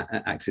able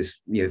to access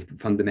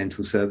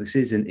fundamental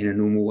services in a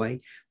normal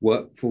way.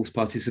 Workforce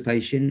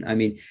participation, I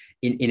mean,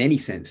 in any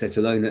sense, let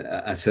alone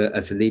at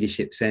a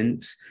leadership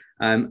sense.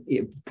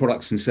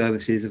 Products and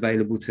services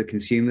available to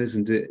consumers,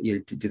 and do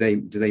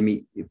they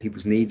meet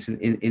people's needs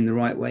in the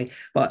right way?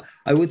 But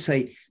I would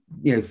say,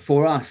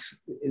 for us,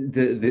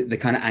 the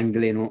kind of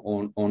angle in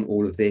on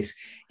all of this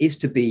is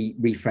to be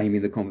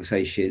reframing the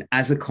conversation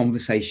as a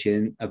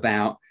conversation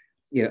about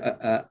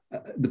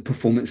the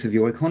performance of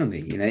your economy.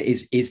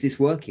 Is this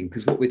working?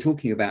 Because what we're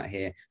talking about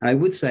here, and I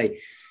would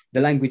say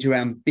the language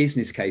around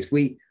business case,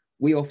 we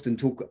often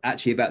talk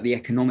actually about the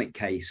economic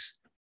case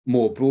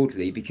more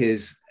broadly,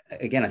 because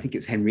again, I think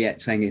it's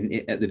Henriette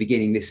saying at the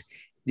beginning, this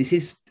this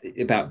is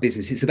about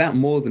business. It's about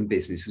more than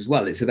business as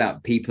well. It's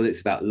about people.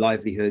 It's about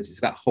livelihoods. It's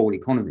about whole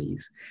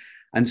economies.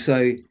 And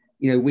so,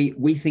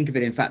 we think of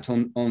it, in fact,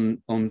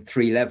 on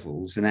three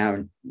levels, and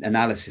our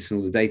analysis and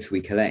all the data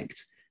we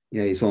collect,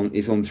 is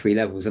on three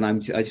levels. And I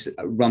just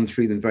run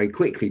through them very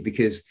quickly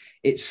because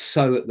it's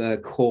so at the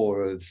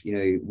core of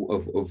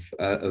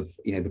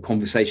the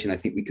conversation I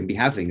think we can be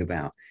having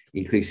about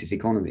inclusive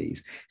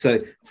economies. So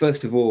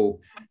first of all,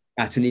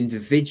 at an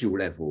individual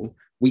level,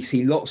 we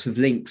see lots of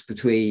links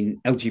between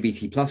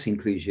LGBT plus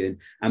inclusion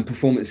and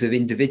performance of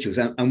individuals.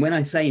 And when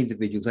I say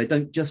individuals, I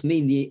don't just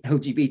mean the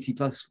LGBT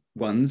plus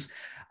ones.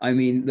 I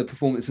mean the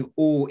performance of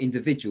all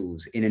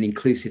individuals in an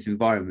inclusive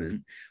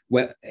environment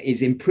where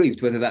is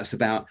improved, whether that's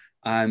about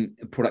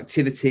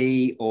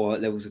productivity or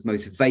levels of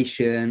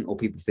motivation, or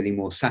people feeling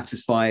more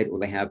satisfied, or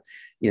they have,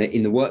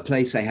 in the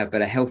workplace, they have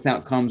better health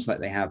outcomes, like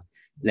they have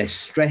less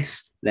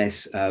stress,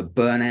 less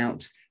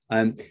burnout.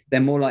 They're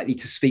more likely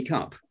to speak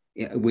up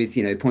with,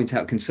 point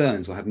out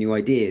concerns or have new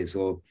ideas,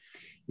 or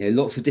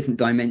lots of different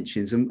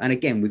dimensions. And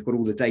again, we've got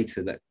all the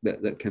data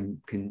that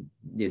can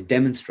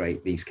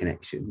demonstrate these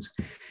connections.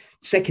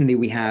 Secondly,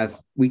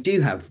 we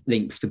do have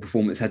links to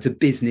performance at a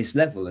business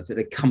level, at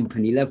a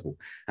company level.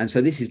 And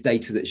so this is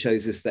data that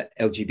shows us that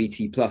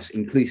LGBT plus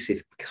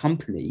inclusive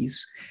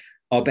companies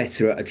are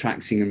better at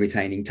attracting and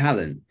retaining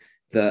talent,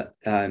 that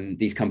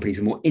these companies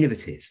are more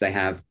innovative, they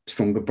have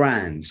stronger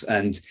brands.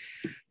 And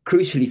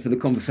crucially for the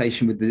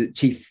conversation with the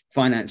chief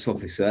finance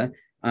officer,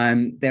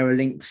 there are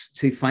links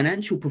to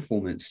financial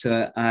performance,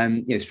 to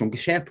stronger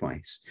share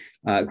price,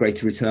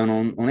 greater return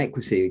on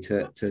equity,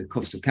 to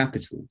cost of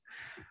capital.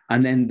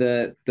 And then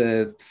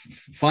the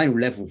final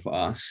level for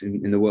us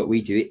in the work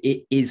we do,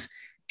 it is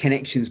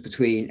connections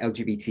between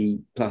LGBT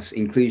plus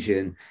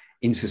inclusion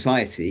in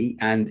society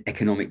and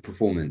economic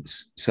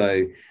performance.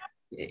 So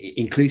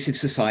inclusive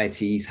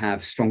societies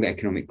have stronger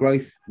economic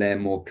growth, they're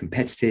more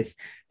competitive,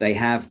 they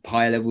have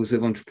higher levels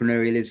of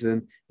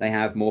entrepreneurialism, they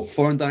have more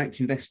foreign direct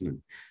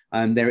investment.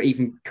 There are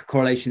even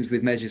correlations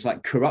with measures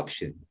like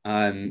corruption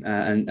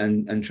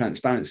and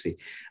transparency.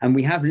 And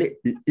we have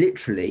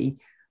literally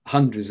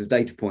hundreds of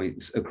data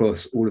points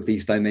across all of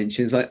these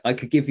dimensions. I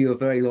could give you a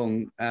very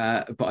long,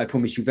 but I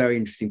promise you very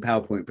interesting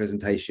PowerPoint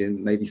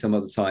presentation, maybe some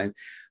other time,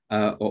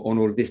 on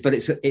all of this. But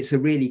it's a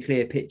really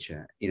clear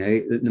picture,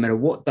 no matter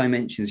what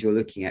dimensions you're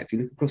looking at. If you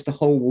look across the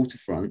whole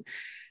waterfront,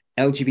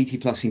 LGBT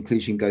plus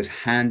inclusion goes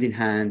hand in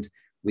hand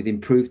with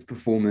improved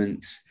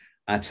performance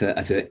at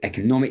an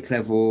economic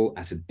level,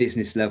 at a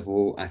business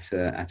level, at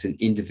an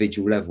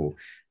individual level.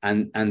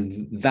 And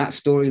that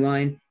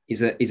storyline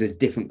is a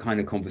different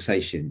kind of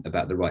conversation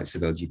about the rights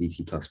of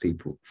LGBT plus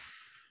people.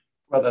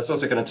 Well, that's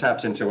also going to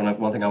tap into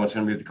one thing I want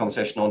to move the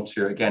conversation on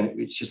to again,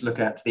 which is look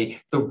at the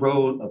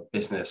role of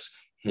business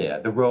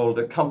here, the role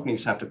that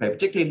companies have to play,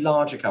 particularly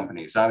larger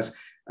companies. I was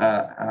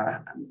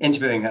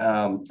interviewing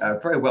a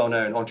very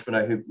well-known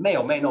entrepreneur who may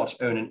or may not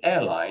own an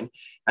airline,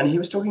 and he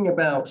was talking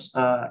about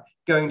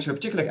going to a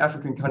particular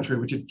African country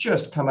which had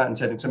just come out and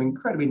said some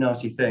incredibly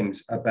nasty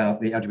things about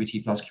the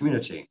LGBT plus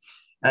community.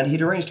 And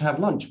he'd arranged to have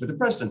lunch with the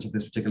president of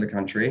this particular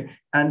country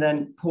and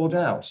then pulled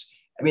out.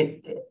 I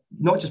mean,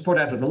 not just pulled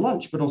out of the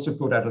lunch, but also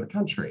pulled out of the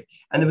country.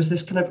 And there was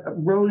this kind of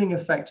rolling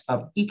effect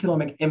of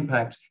economic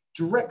impact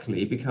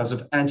directly because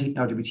of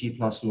anti-LGBT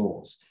plus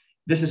laws.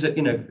 This is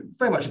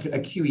very much a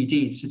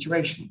QED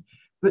situation.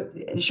 But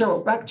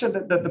Cheryl, back to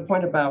the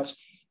point about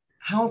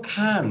how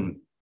can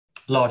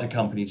larger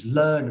companies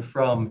learn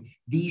from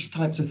these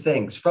types of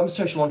things, from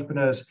social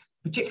entrepreneurs,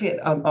 particularly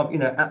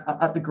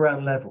at the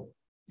ground level?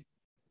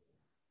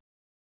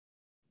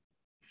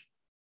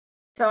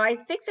 So I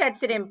think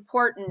that's an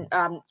important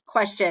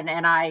question,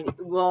 and I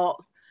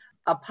will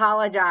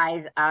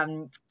apologize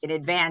in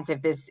advance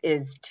if this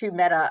is too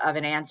meta of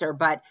an answer.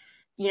 But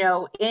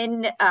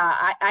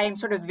I am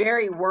sort of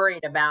very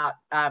worried about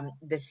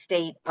the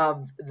state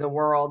of the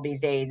world these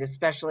days,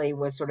 especially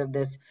with sort of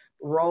this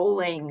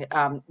rolling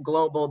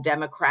global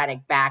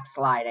democratic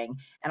backsliding.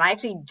 And I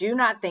actually do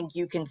not think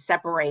you can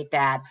separate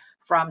that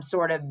from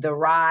sort of the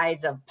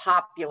rise of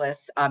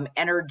populist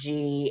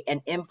energy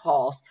and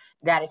impulse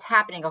that is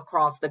happening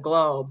across the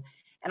globe.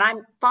 And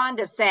I'm fond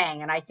of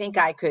saying, and I think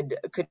I could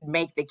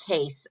make the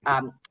case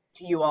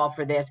to you all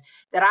for this,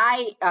 that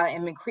I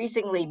am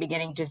increasingly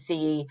beginning to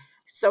see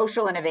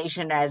social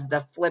innovation as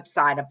the flip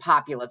side of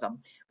populism.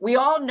 We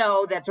all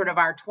know that sort of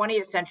our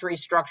 20th century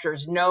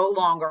structures no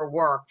longer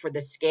work for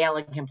the scale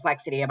and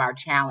complexity of our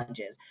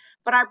challenges,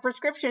 but our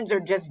prescriptions are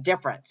just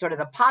different. Sort of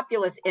the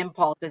populist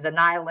impulse is a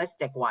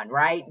nihilistic one,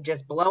 right?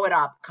 Just blow it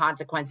up,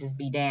 consequences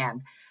be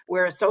damned.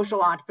 Whereas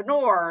social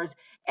entrepreneurs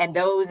and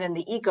those in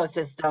the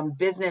ecosystem,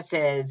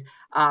 businesses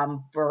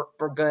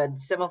for good,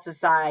 civil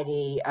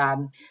society,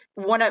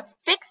 want to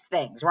fix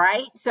things,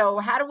 right? So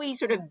how do we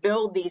sort of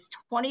build these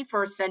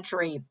 21st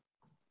century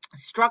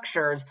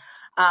structures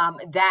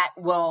that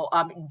will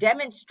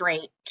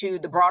demonstrate to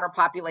the broader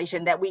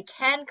population that we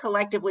can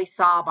collectively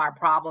solve our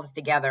problems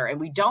together, and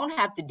we don't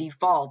have to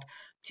default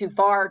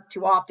far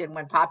too often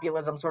when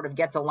populism sort of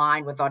gets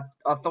aligned with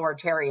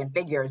authoritarian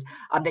figures,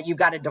 that you've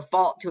got to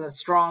default to a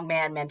strong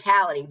man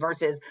mentality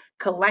versus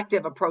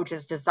collective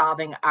approaches to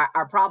solving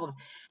our problems.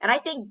 And I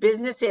think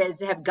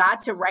businesses have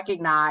got to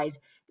recognize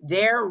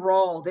their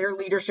role, their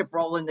leadership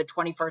role in the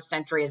 21st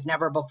century as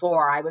never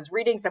before. I was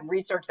reading some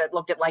research that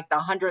looked at like the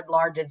 100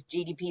 largest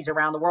GDPs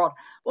around the world.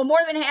 Well, more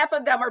than half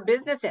of them are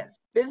businesses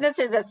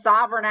as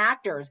sovereign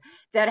actors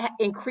that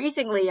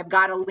increasingly have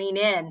got to lean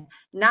in,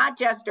 not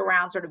just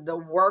around sort of the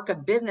work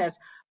of business,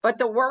 but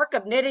the work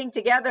of knitting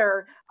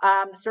together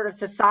sort of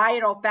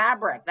societal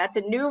fabric. That's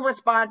a new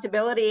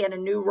responsibility and a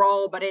new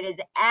role, but it is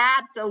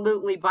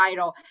absolutely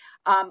vital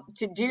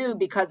to do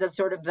because of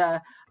sort of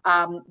the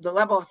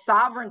level of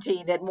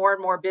sovereignty that more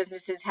and more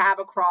businesses have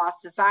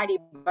across society,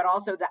 but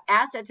also the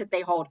assets that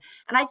they hold.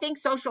 And I think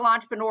social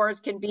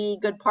entrepreneurs can be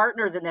good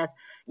partners in this.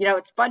 You know,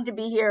 it's fun to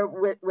be here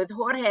with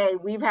Jorge.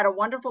 We've had a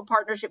wonderful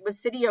partnership with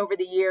Citi over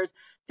the years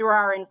through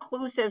our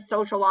inclusive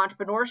social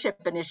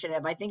entrepreneurship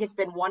initiative. I think it's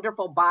been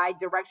wonderful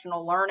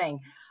bi-directional learning.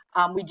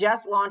 We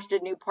just launched a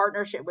new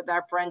partnership with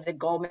our friends at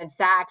Goldman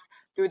Sachs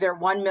through their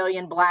 1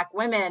 Million Black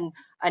Women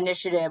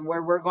initiative,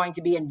 where we're going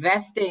to be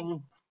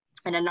investing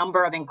in a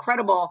number of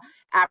incredible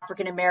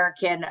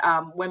African-American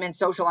women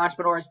social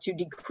entrepreneurs to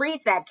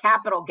decrease that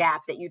capital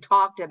gap that you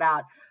talked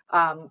about,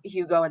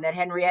 Hugo, and that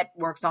Henriette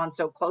works on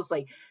so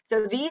closely.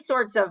 So these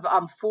sorts of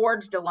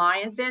forged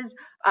alliances,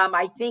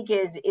 I think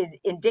is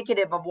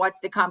indicative of what's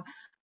to come.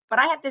 But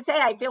I have to say,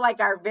 I feel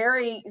like our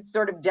very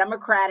sort of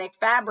democratic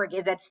fabric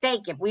is at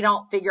stake if we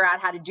don't figure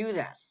out how to do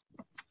this.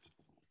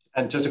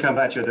 And just to come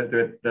back to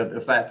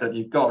the fact that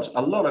you've got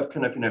a lot of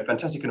kind of,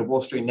 fantastic kind of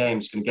Wall Street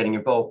names kind of getting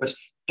involved, but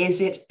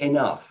is it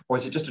enough, or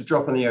is it just a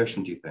drop in the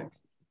ocean, do you think?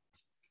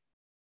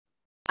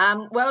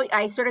 Well,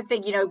 I sort of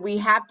think, we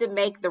have to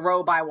make the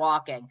row by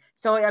walking.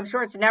 So I'm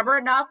sure it's never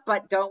enough,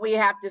 but don't we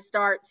have to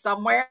start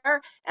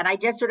somewhere? And I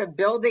just sort of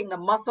building the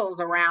muscles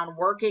around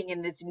working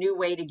in this new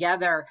way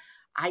together.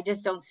 I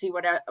just don't see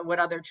what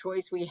other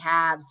choice we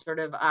have, sort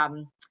of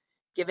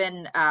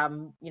given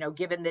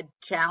the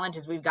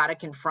challenges we've got to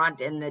confront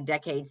in the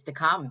decades to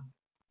come.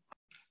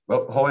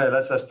 Well, Jorge,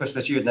 let's push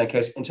this to you in that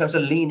case. In terms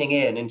of leaning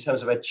in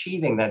terms of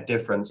achieving that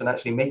difference and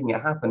actually making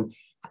it happen,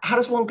 how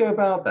does one go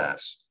about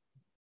that?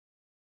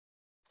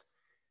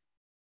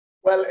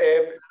 Well,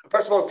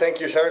 first of all, thank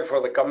you, Cheryl,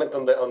 for the comment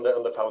on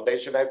the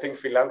foundation. I think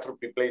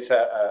philanthropy plays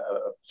a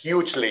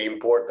hugely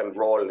important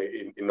role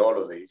in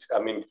all of these. I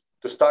mean,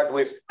 to start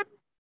with,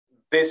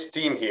 this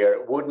team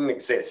here wouldn't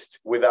exist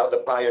without the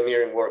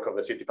pioneering work of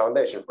the Citi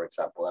Foundation, for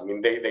example. I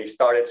mean, they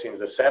started since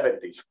the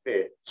 70s,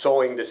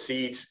 sowing the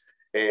seeds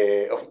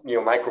of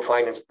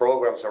microfinance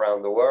programs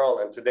around the world.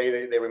 And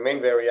today they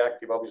remain very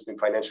active, obviously, in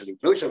financial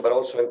inclusion, but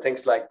also in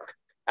things like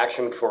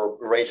action for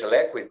racial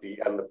equity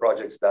and the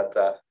projects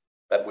that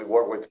we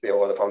work with,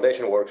 or the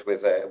foundation works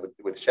with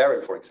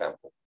Cheryl, for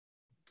example.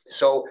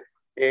 So,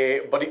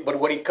 but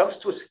when it comes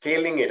to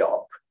scaling it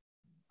up,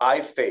 I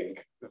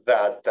think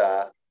that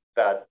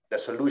the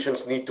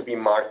solutions need to be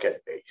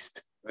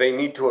market-based. They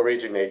need to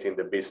originate in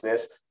the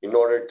business in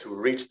order to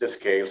reach the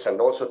scales and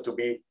also to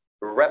be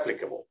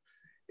replicable.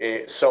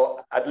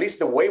 So at least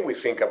the way we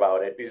think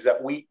about it is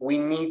that we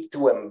need to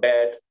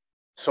embed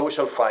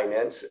social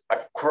finance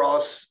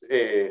across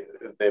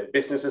the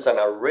businesses and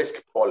our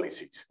risk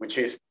policies, which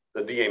is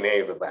the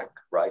DNA of the bank,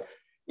 right?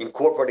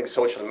 Incorporating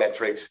social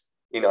metrics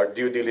in our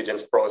due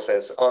diligence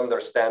process,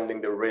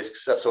 understanding the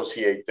risks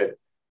associated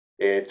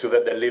to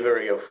the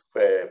delivery of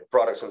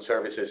products and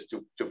services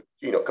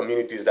to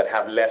communities that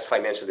have less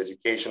financial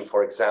education,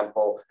 for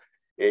example.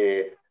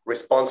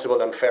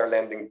 Responsible and fair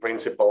lending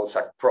principles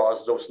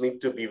across those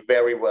need to be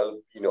very well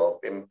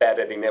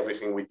embedded in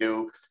everything we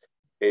do.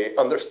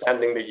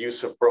 Understanding the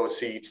use of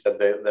proceeds, that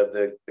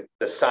the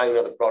design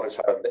of the products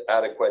are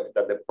adequate,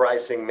 that the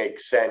pricing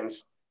makes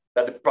sense,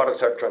 that the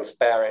products are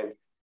transparent.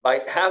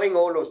 By having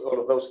all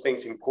of those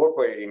things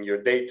incorporated in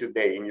your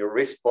day-to-day, in your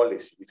risk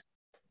policies,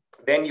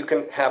 then you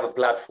can have a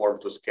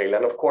platform to scale.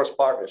 And of course,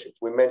 partnerships.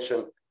 We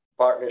mentioned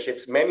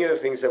partnerships. Many of the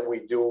things that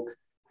we do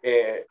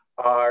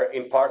are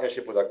in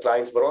partnership with our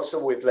clients, but also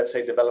with, let's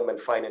say, development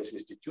finance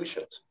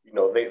institutions.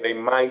 They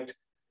might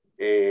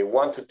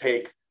want to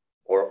take,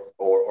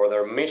 or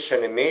their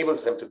mission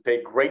enables them to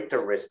take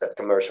greater risk that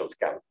commercial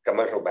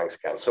banks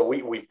can. So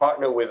we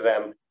partner with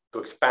them to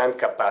expand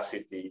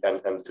capacity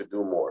and to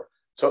do more.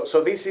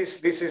 So this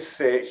is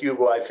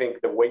Hugo, I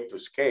think, the way to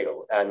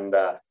scale, and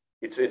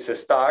it's a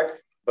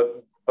start.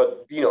 But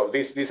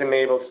this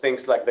enables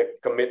things like the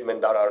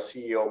commitment that our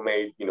CEO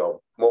made,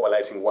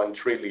 mobilizing 1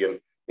 trillion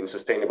in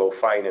sustainable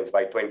finance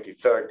by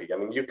 2030. I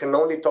mean, you can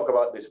only talk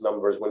about these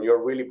numbers when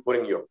you're really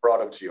putting your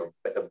products,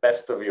 the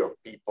best of your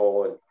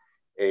people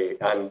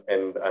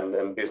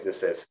and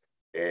businesses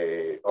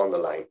on the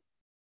line.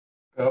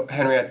 Well,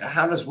 Henriette,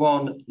 how does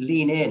one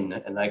lean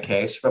in that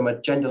case from a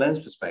gender lens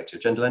perspective,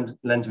 gender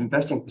lens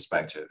investing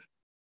perspective?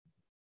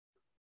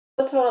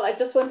 First of all, I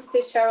just want to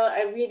say, Cheryl,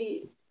 I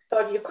really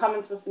thought your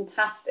comments were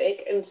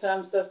fantastic in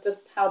terms of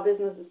just how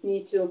businesses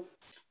need to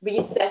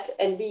reset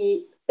and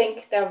rethink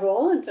rethink their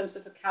role in terms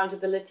of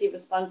accountability,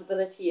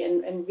 responsibility,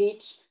 and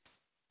reach.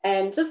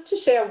 And just to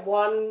share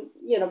one,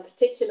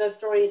 particular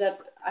story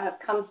that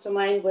comes to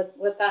mind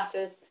with that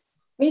is,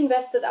 we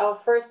invested our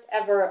first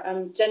ever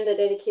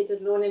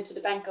gender-dedicated loan into the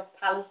Bank of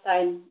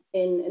Palestine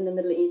in the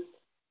Middle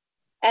East.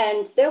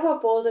 And they were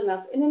bold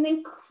enough in an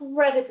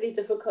incredibly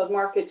difficult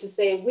market to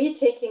say, we're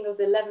taking those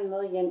 11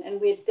 million and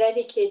we're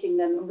dedicating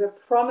them. And we're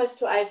promised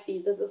to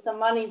IFC, this is the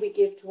money we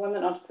give to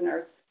women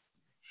entrepreneurs.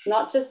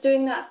 Not just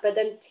doing that, but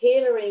then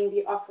tailoring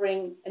the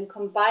offering and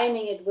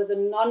combining it with a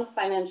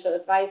non-financial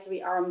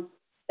advisory arm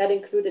that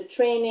included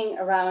training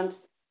around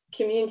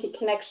community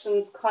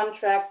connections,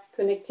 contracts,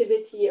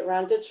 connectivity,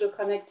 around digital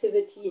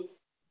connectivity,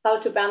 how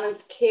to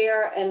balance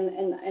care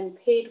and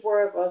paid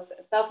work or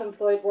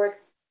self-employed work.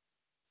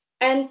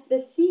 And the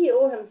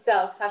CEO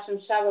himself, Hashim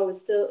Shaba,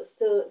 was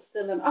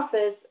still in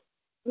office,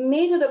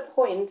 made it a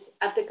point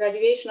at the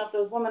graduation of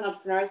those women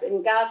entrepreneurs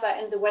in Gaza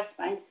and the West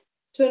Bank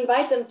to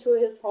invite them to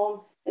his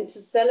home and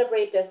to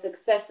celebrate their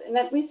success. And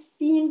that we've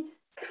seen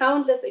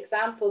countless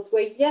examples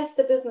where, yes,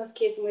 the business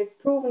case, and we've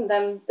proven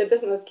them the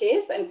business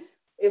case, and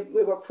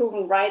we were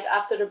proven right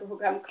after the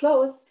program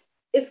closed,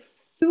 is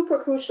super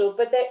crucial.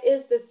 But there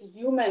is this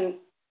human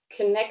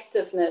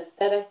connectiveness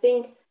that I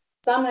think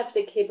some have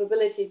the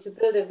capability to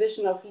build a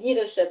vision of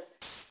leadership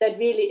that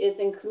really is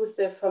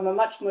inclusive from a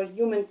much more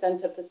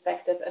human-centered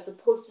perspective, as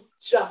opposed to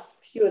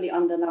just purely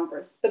on the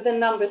numbers. But the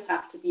numbers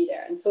have to be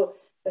there. And so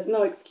there's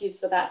no excuse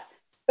for that.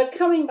 But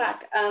coming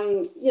back,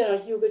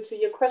 Hugo, to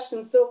your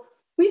question. So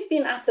we've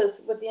been at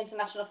this with the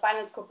International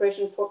Finance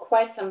Corporation for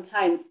quite some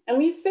time, and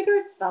we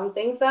figured some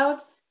things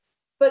out,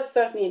 but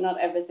certainly not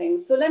everything.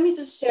 So let me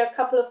just share a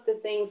couple of the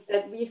things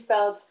that we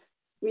felt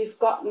we've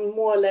gotten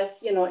more or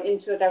less,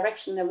 into a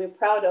direction that we're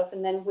proud of,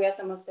 and then where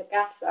some of the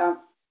gaps are.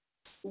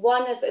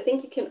 One is, I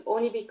think you can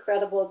only be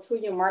credible to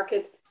your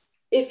market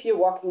if you're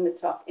walking the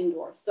talk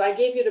indoors. So I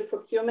gave you the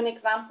procurement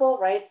example,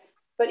 right?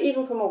 But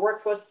even from a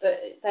workforce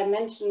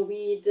dimension,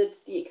 we did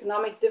the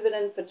economic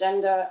dividend for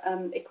gender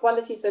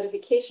equality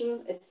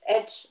certification. It's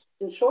EDGE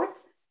in short.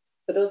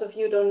 For those of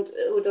you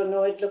who don't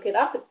know it, look it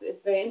up.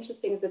 It's very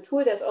interesting as a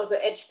tool. There's also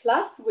EDGE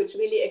Plus, which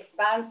really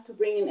expands to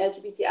bring in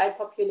LGBTI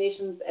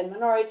populations and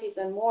minorities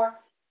and more.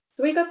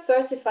 So we got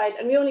certified,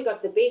 and we only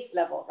got the base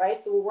level,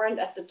 right? So we weren't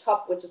at the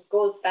top, which is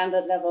gold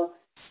standard level.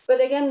 But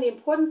again, the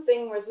important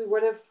thing was we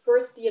were the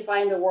first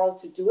DFI in the world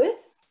to do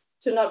it,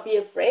 to not be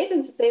afraid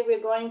and to say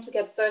we're going to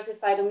get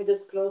certified, and we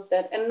disclosed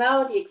that. And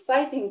now the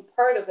exciting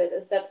part of it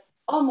is that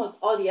almost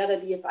all the other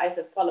DFIs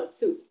have followed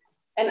suit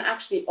and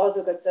actually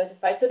also got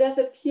certified. So there's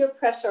a peer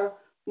pressure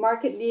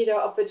market leader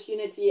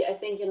opportunity, I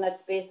think, in that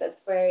space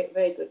that's very,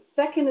 very good.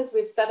 Second is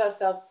we've set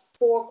ourselves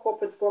 4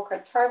 corporate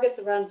scorecard targets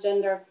around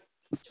gender.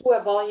 2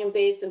 are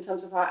volume-based in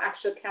terms of our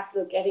actual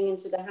capital getting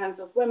into the hands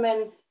of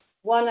women.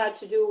 1 are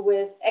to do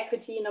with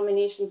equity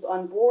nominations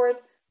on board,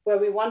 where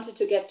we wanted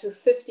to get to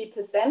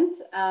 50%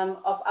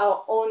 of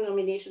our own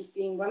nominations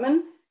being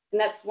women.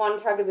 And that's 1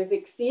 target we've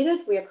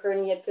exceeded. We are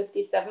currently at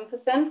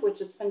 57%,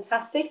 which is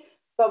fantastic.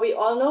 But we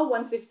all know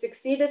once we've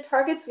succeeded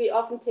targets, we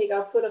often take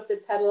our foot off the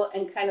pedal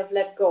and kind of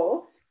let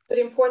go. But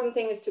the important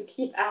thing is to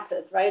keep at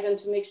it, right? And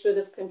to make sure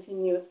this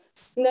continues.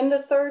 And then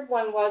the third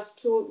one was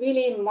to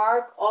really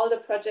mark all the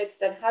projects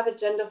that have a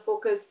gender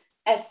focus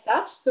as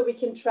such, so we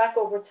can track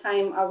over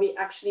time, are we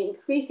actually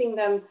increasing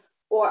them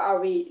or are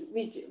we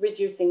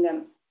reducing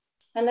them?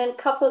 And then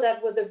couple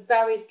that with a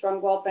very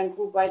strong World Bank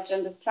group-wide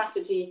gender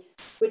strategy,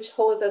 which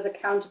holds us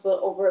accountable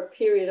over a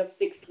period of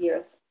 6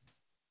 years.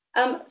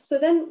 So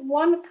then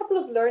a couple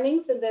of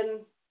learnings and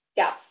then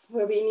gaps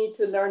where we need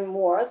to learn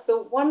more.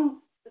 So one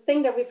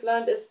thing that we've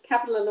learned is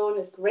capital alone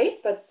is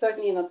great, but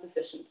certainly not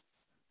sufficient.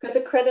 Because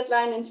the credit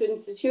line into an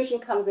institution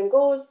comes and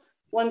goes.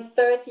 Once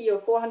 30 or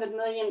 400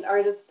 million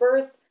are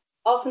dispersed,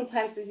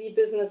 oftentimes we see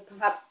business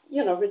perhaps,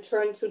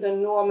 return to the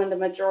norm and the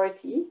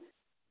majority.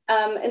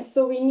 And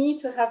so we need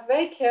to have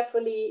very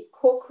carefully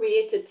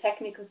co-created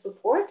technical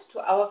support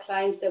to our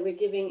clients that we're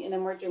giving in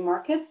emerging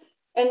markets,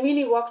 and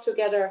really walk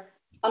together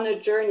on a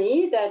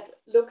journey that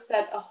looks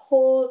at a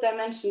whole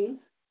dimension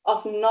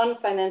of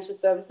non-financial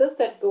services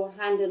that go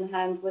hand in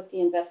hand with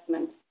the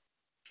investment.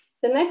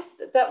 The next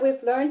that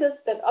we've learned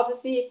is that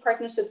obviously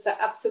partnerships are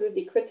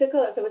absolutely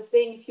critical. As I was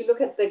saying, if you look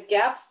at the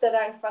gaps that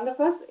are in front of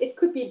us, it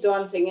could be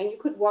daunting and you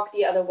could walk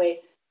the other way.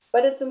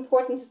 But it's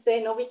important to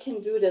say, no, we can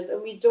do this,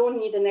 and we don't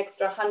need an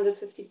extra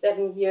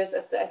 157 years,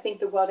 as I think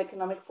the World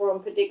Economic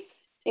Forum predicts,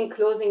 in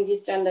closing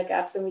these gender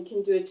gaps, and we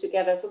can do it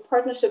together. So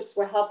partnerships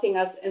were helping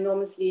us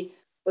enormously.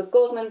 With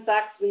Goldman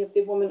Sachs, we have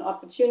the Women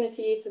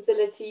Opportunity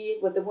Facility.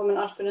 With the Women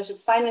Entrepreneurship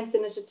Finance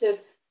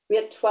Initiative, we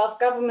had 12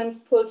 governments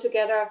pull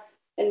together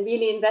and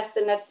really invest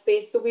in that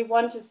space. So we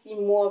want to see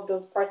more of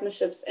those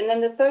partnerships. And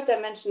then the third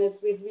dimension is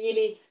we've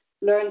really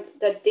learned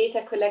that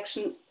data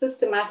collection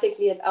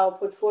systematically at our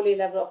portfolio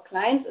level of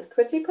clients is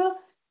critical,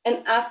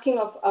 and asking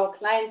of our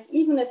clients,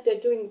 even if they're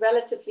doing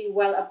relatively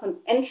well upon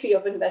entry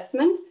of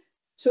investment,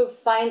 to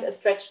find a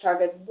stretch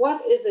target.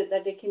 What is it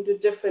that they can do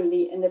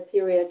differently in the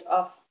period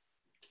of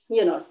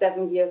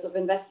 7 years of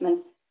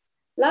investment?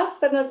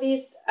 Last but not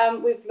least,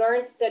 we've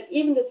learned that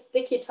even the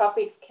sticky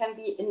topics can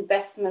be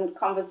investment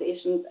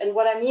conversations. And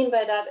what I mean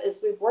by that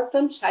is we've worked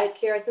on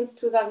childcare since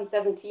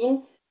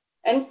 2017.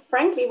 And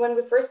frankly, when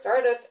we first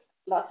started,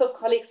 lots of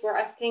colleagues were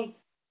asking,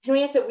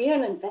 Henriette, we are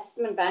an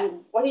investment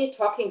bank. What are you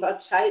talking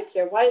about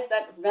childcare? Why is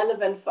that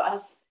relevant for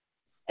us?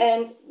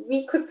 And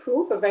we could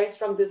prove a very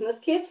strong business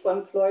case for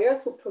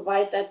employers who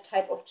provide that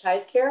type of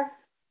childcare.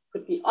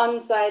 Could be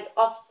on-site,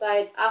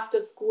 off-site, after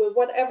school,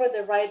 whatever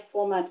the right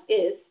format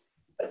is.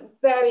 But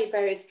very,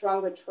 very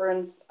strong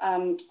returns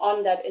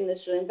on that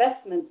initial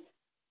investment.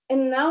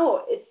 And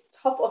now it's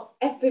top of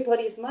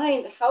everybody's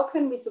mind. How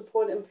can we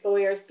support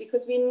employers?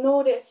 Because we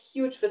know there's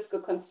huge fiscal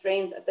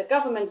constraints at the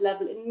government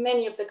level in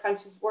many of the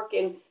countries we work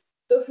in.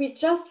 So if we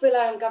just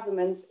rely on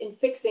governments in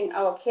fixing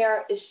our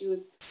care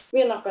issues,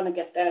 we're not going to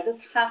get there.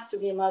 This has to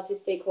be a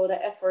multi-stakeholder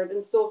effort.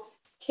 And so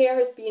care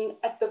has been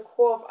at the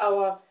core of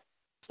our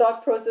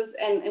thought process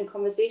and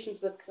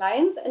conversations with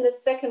clients. And the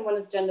second one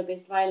is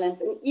gender-based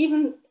violence. And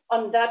even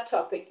on that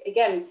topic,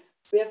 again,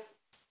 we have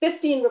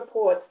 15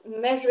 reports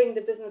measuring the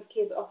business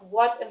case of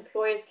what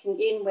employers can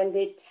gain when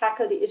they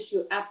tackle the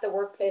issue at the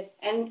workplace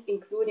and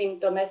including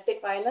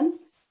domestic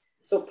violence.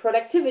 So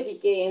productivity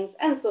gains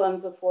and so on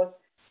and so forth.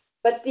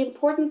 But the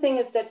important thing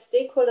is that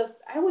stakeholders,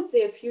 I would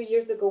say a few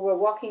years ago, were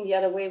walking the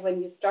other way when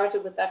you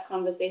started with that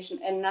conversation.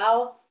 And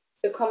now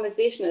the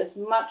conversation is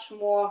much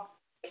more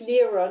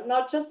clearer,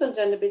 not just on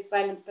gender-based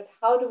violence, but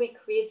how do we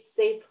create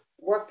safe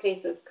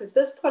workplaces? Because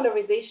this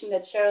polarization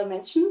that Cheryl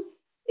mentioned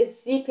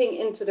is seeping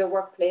into the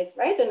workplace,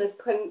 right? And it's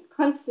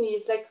constantly,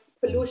 it's like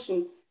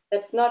pollution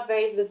that's not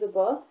very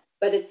visible,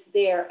 but it's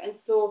there. And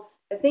so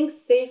I think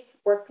safe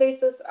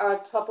workplaces are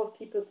top of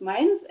people's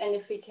minds. And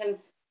if we can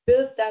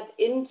build that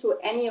into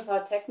any of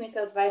our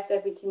technical advice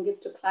that we can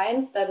give to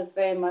clients, that is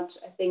very much,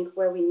 I think,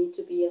 where we need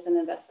to be as an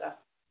investor.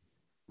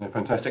 Yeah,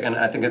 fantastic. And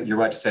I think that you're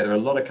right to say there are a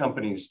lot of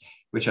companies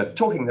which are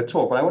talking the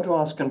talk, but I want to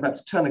ask, and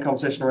perhaps turn the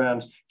conversation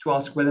around to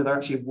ask whether they're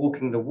actually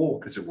walking the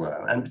walk, as it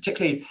were, and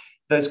particularly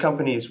those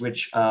companies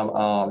which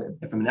are,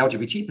 from an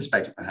LGBT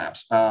perspective,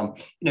 perhaps,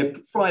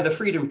 fly the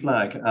freedom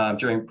flag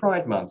during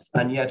Pride Month,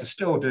 and yet are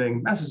still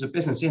doing masses of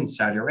business in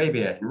Saudi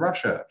Arabia, in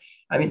Russia.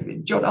 I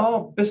mean, John,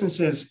 are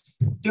businesses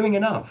doing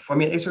enough? I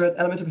mean, is there an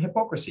element of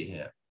hypocrisy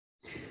here?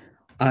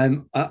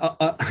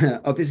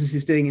 Are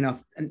businesses doing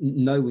enough?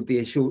 No would be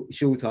a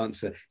short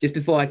answer. Just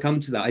before I come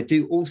to that, I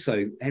do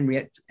also,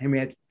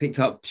 Henriette picked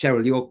up,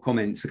 Cheryl, your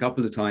comments a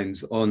couple of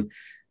times on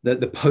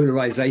the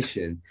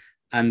polarization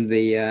and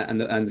the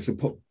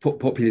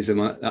populism,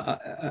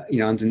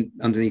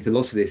 underneath a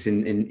lot of this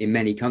in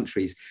many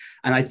countries.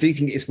 And I do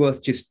think it's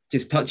worth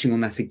just touching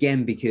on that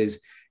again, because,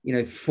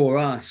 for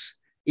us,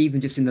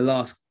 even just in the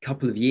last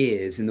couple of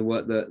years in the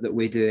work that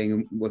we're doing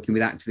and working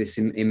with activists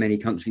in many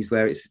countries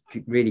where it's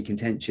a really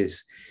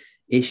contentious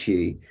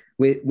issue,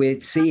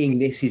 we're seeing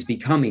this is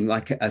becoming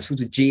like a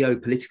sort of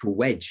geopolitical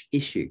wedge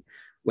issue,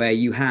 where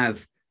you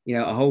have,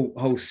 a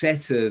whole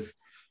set of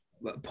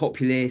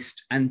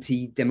populist,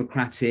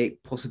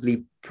 anti-democratic,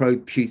 possibly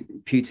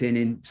pro-Putin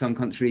in some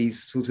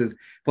countries, sort of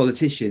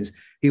politicians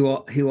who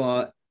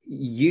are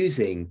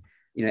using,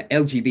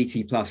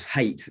 LGBT plus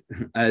hate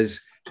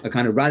as a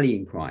kind of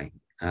rallying cry.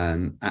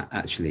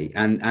 Actually,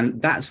 and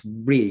that's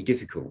really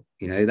difficult.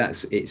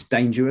 It's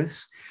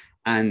dangerous,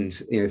 and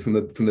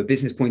from a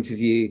business point of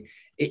view,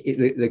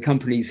 the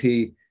companies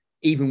who,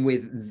 even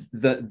with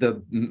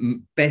the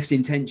best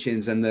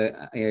intentions and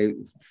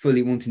the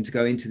fully wanting to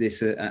go into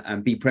this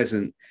and be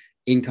present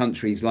in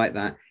countries like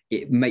that,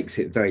 it makes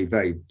it very,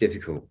 very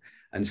difficult.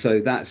 And so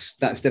that's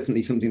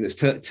definitely something that's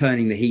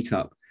turning the heat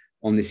up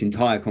on this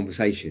entire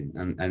conversation,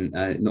 and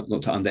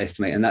not to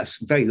underestimate. And that's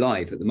very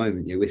live at the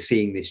moment. We're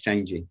seeing this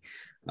changing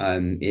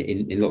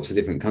in lots of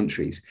different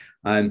countries.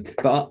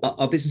 But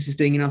are businesses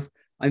doing enough?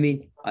 I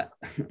mean,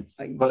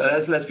 well,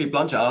 let's be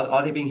blunt.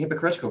 Are they being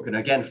hypocritical? And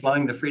again,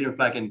 flying the freedom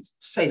flag in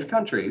safe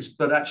countries,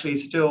 but actually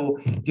still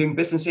doing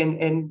business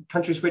in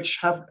countries which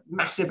have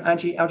massive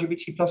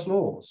anti-LGBT plus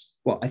laws?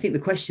 Well, I think the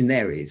question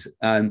there is,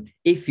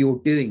 if you're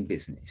doing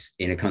business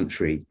in a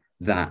country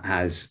that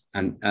has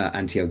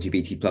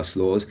anti-LGBT plus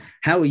laws,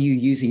 how are you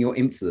using your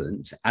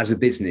influence as a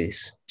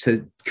business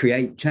to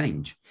create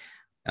change?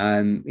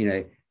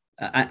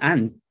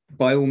 And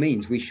by all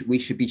means, we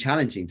should be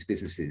challenging to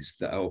businesses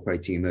that are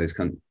operating in those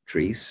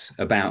countries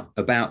about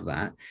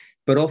that.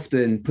 But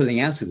often pulling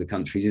out of the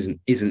countries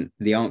isn't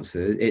the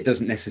answer. It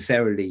doesn't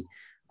necessarily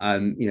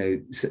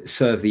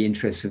serve the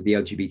interests of the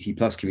LGBT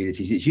plus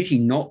communities. It's usually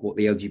not what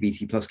the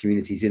LGBT plus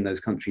communities in those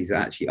countries are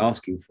actually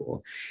asking for.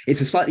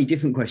 It's a slightly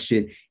different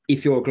question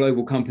if you're a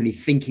global company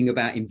thinking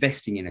about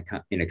investing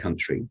in a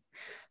country.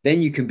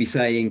 Then you can be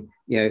saying,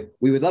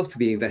 we would love to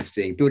be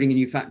investing, building a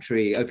new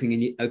factory,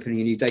 opening a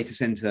new data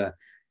center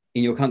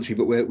in your country,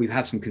 but we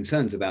have some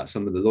concerns about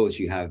some of the laws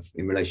you have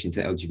in relation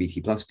to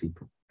LGBT plus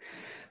people.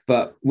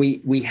 But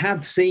we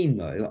have seen,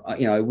 though,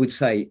 I would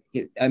say,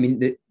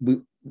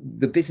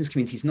 the business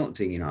community is not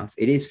doing enough.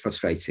 It is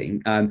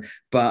frustrating,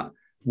 but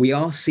we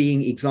are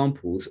seeing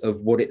examples of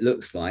what it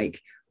looks like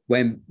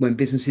when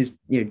businesses,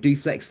 do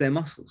flex their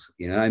muscles.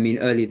 I mean,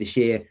 earlier this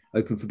year,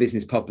 Open for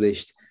Business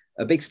published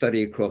a big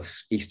study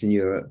across Eastern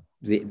Europe,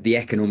 the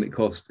economic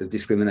cost of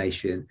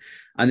discrimination.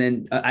 And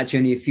then actually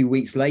only a few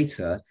weeks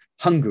later,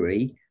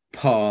 Hungary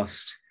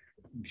passed,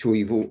 I'm sure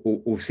you've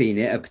all seen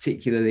it, a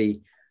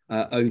particularly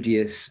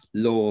odious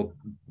law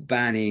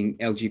banning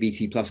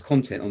LGBT plus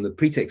content on the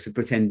pretext of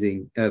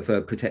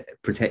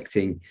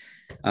protecting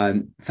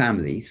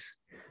families.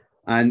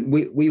 And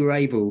we were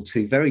able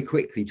to very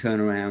quickly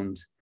turn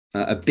around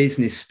a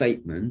business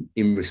statement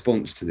in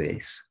response to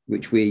this,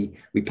 which we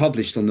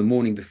published on the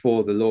morning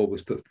before the law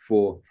was put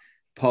before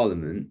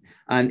Parliament,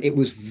 and it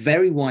was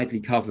very widely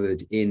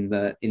covered in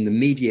the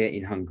media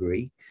in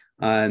Hungary.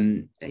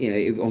 On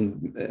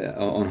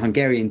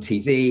Hungarian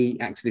TV,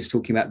 activists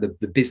talking about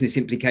the business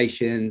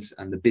implications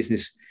and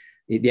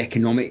the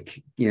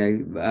economic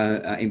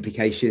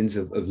implications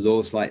of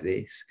laws like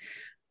this,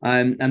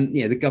 and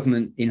the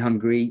government in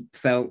Hungary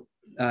felt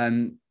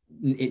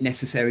it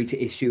necessary to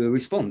issue a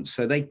response,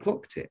 so they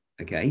clocked it.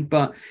 Okay,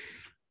 but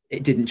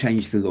it didn't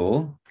change the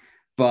law,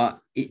 but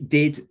it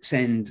did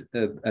send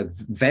a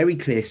very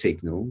clear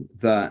signal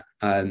that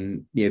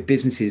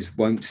businesses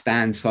won't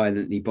stand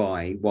silently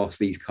by whilst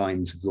these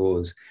kinds of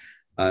laws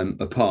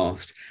are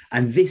passed.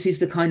 And this is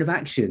the kind of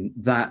action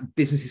that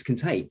businesses can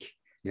take,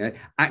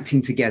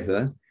 acting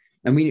together.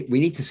 And we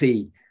need to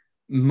see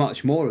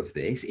much more of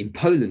this in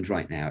Poland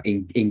right now,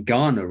 in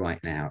Ghana right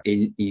now,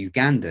 in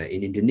Uganda,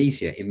 in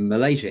Indonesia, in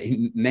Malaysia,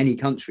 in many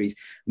countries.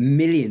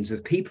 Millions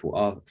of people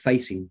are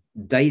facing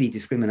daily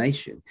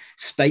discrimination,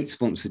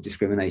 state-sponsored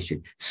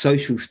discrimination,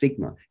 social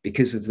stigma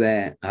because of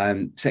their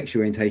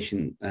sexual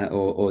orientation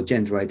or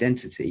gender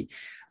identity.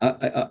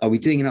 Are we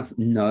doing enough?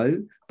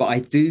 No, but I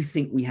do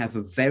think we have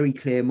a very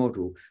clear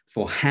model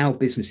for how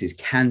businesses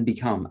can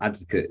become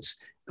advocates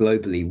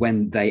globally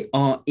when they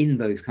are in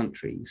those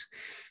countries.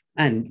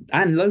 And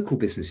local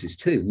businesses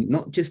too,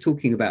 not just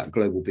talking about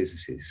global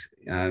businesses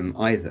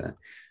either,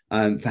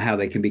 for how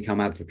they can become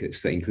advocates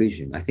for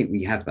inclusion. I think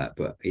we have that,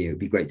 but it'd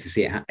be great to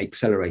see it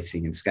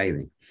accelerating and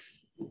scaling.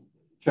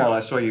 Cheryl,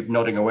 I saw you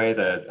nodding away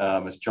there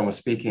as John was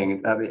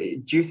speaking.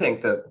 Do you think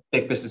that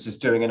big business is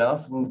doing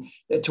enough? And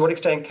to what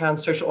extent can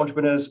social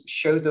entrepreneurs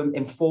show them,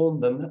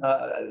 inform them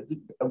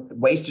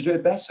ways to do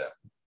it better?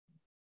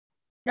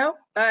 No,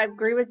 I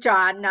agree with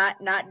John,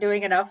 not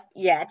doing enough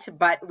yet,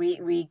 but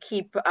we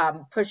keep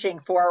pushing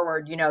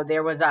forward.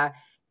 There was a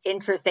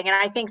interesting, and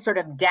I think sort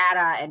of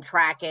data and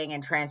tracking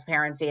and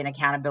transparency and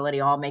accountability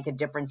all make a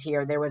difference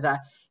here. There was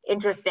a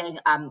interesting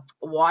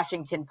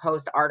Washington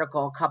Post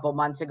article a couple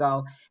months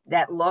ago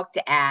that looked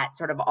at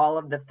sort of all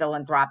of the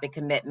philanthropic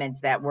commitments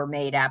that were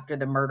made after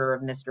the murder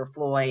of Mr.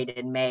 Floyd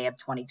in May of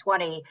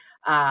 2020.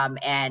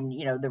 And,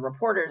 the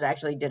reporters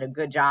actually did a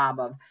good job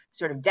of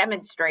sort of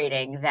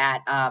demonstrating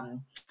that,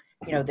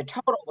 the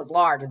total was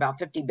large, about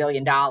 $50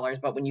 billion.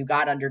 But when you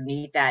got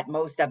underneath that,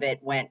 most of it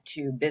went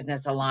to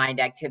business aligned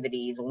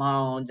activities,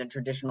 loans, and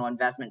traditional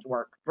investment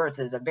work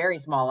versus a very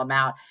small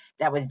amount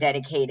that was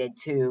dedicated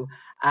to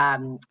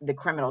the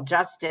criminal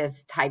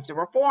justice types of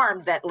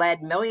reforms that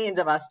led millions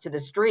of us to the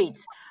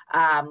streets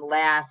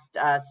last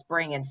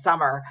spring and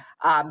summer.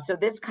 So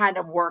this kind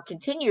of work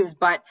continues,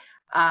 but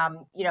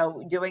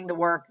doing the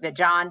work that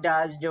John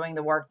does, doing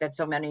the work that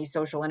so many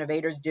social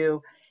innovators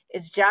do,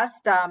 is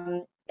just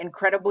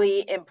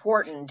incredibly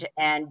important.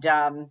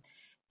 And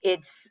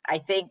it's, I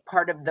think,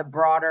 part of the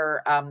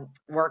broader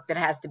work that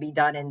has to be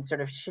done in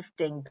sort of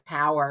shifting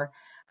power.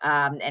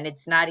 And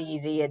it's not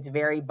easy. It's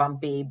very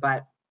bumpy,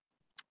 but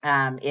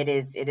it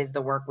is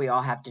the work we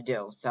all have to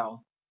do.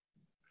 So.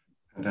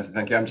 Fantastic,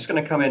 thank you. I'm just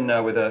going to come in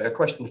with a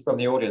question from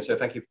the audience. So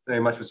thank you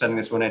very much for sending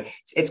this one in.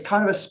 It's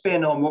kind of a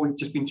spin on what we've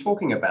just been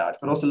talking about,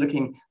 but also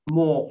looking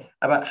more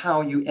about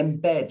how you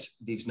embed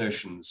these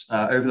notions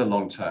over the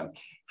long term.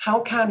 How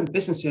can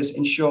businesses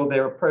ensure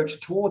their approach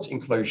towards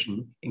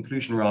inclusion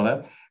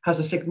has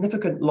a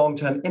significant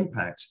long-term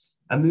impact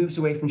and moves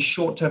away from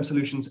short-term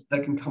solutions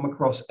that can come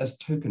across as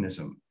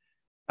tokenism?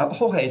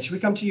 Jorge, should we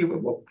come to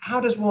you?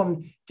 How does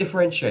one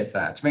differentiate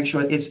that to make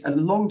sure it's a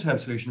long-term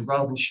solution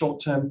rather than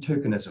short-term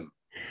tokenism?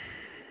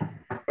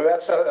 Well,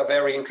 that's a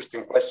very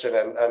interesting question.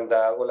 And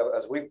well,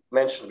 as we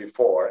mentioned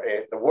before,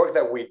 the work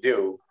that we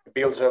do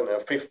builds on a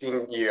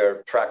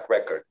 15-year track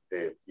record,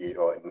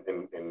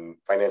 in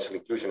financial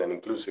inclusion and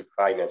inclusive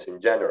finance in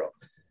general.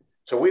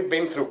 So we've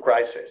been through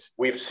crisis.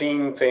 We've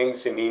seen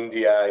things in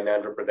India, in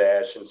Andhra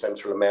Pradesh, in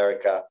Central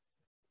America,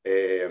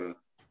 and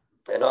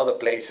other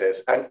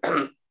places.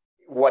 And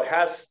what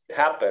has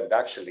happened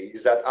actually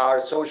is that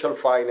our social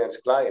finance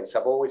clients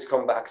have always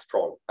come back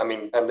strong. I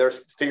mean, and they're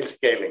still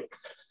scaling.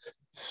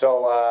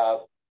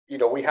 So,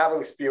 we haven't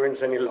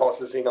experienced any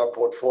losses in our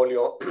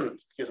portfolio.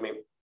 Excuse me.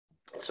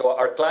 So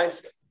our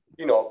clients,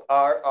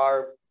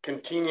 are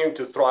continuing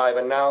to thrive.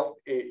 And now,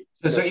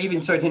 so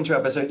even, sorry to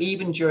interrupt, but so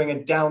even during a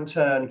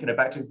downturn,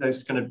 back to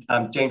those kind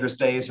of dangerous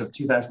days of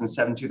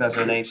 2007,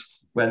 2008,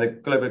 when the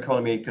global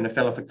economy kind of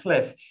fell off a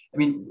cliff, I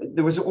mean,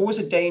 there was always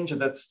a danger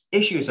that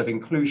issues of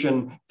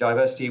inclusion,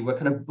 diversity were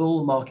kind of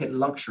bull market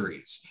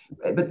luxuries.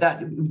 But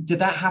did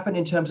that happen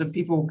in terms of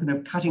people kind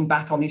of cutting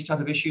back on these type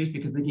of issues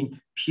because thinking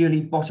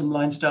purely bottom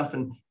line stuff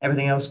and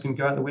everything else can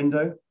go out the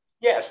window?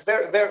 Yes,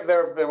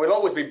 there will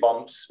always be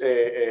bumps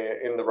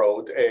in the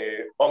road.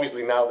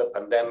 Obviously, now the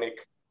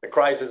pandemic, the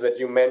crisis that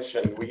you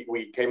mentioned,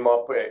 we came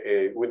up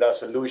with a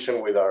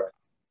solution with our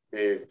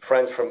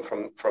friends from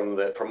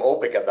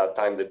OPEC at that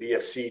time, the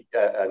DFC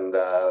and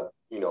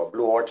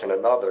Blue Orchard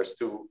and others,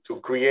 to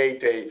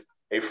create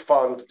a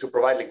fund to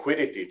provide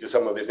liquidity to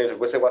some of these nations. It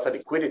was a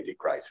liquidity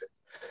crisis,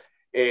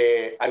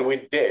 and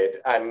we did.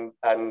 And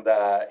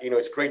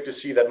it's great to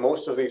see that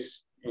most of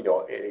these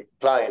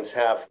clients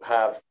have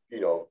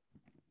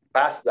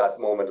past that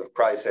moment of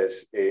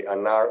crisis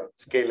and are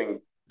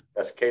scaling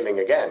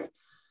again.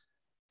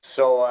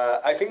 So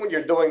I think when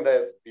you're doing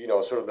the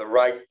sort of the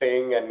right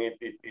thing, and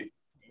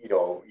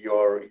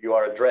you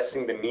are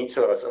addressing the needs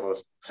of a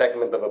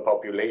segment of a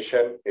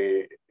population,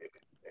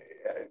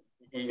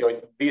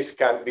 this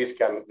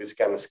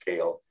can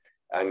scale,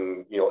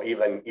 and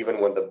even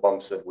when the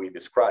bumps that we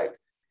described.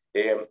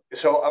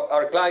 So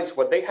our clients,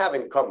 what they have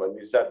in common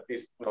is that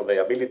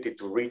the ability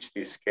to reach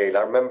this scale.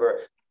 I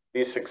remember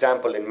this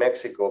example in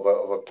Mexico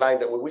of a client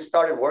that we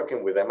started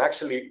working with them.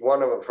 Actually,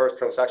 one of the first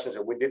transactions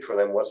that we did for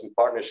them was in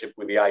partnership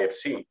with the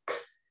IFC.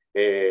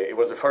 It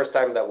was the first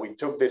time that we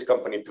took this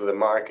company to the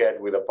market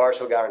with a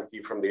partial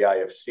guarantee from the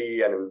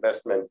IFC, an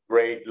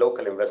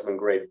local investment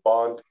grade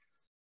bond.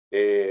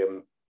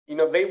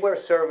 They were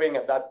serving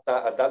at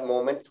that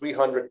moment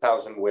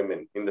 300,000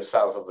 women in the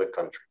south of the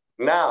country.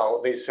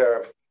 Now they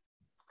serve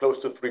close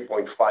to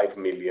 3.5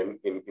 million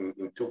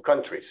in 2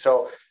 countries.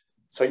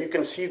 So you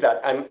can see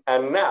that,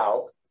 and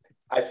now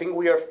I think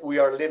we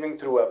are living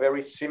through a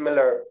very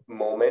similar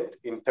moment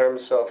in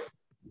terms of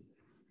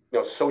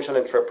social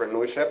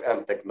entrepreneurship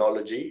and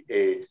technology.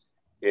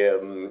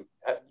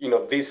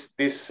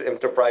 These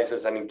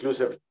enterprises and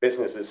inclusive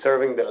businesses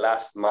serving the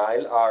last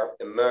mile are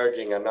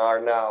emerging and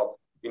are now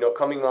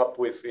coming up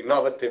with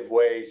innovative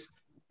ways,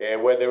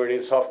 whether it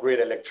is off-grid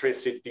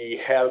electricity,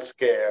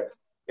 healthcare,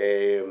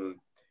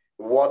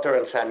 water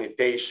and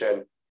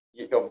sanitation.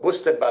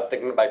 Boosted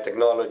by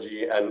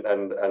technology and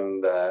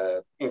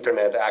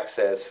internet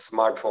access,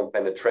 smartphone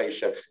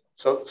penetration.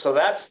 So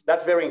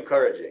that's very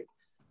encouraging.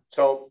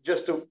 So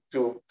just to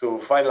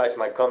finalize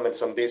my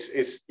comments on this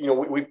is,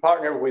 we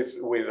partner with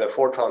the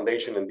Ford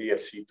Foundation and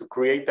DFC to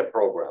create a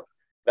program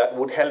that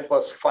would help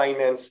us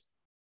finance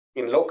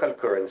in local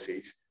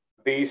currencies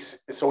these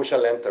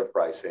social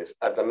enterprises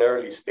at an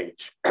early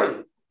stage,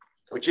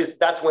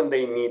 that's when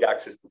they need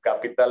access to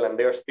capital, and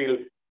they're still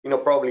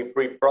probably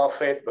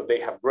pre-profit, but they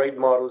have great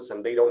models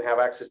and they don't have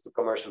access to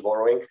commercial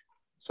borrowing.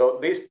 So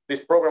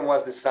this program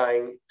was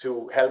designed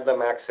to help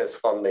them access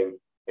funding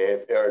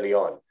early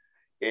on.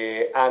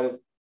 And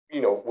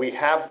we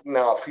have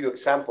now a few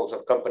examples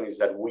of companies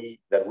that we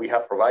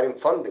have providing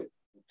funding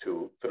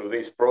to through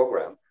this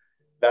program.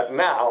 That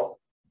now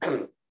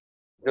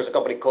there's a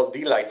company called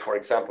Delight, for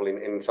example,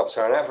 in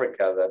sub-Saharan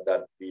Africa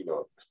that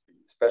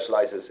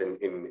specializes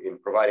in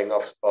providing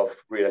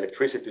off-grid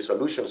electricity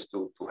solutions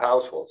to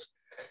households.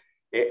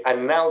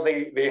 And now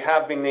they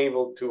have been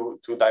able to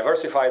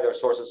diversify their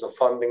sources of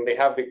funding. They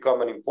have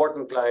become an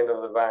important client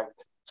of the bank.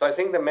 So I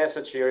think the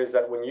message here is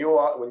that when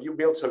you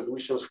build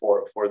solutions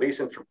for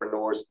these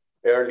entrepreneurs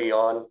early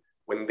on,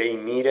 when they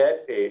need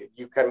it,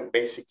 you can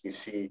basically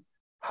see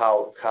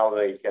how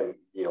they can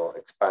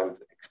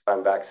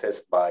expand access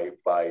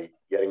by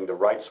getting the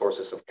right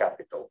sources of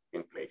capital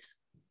in place.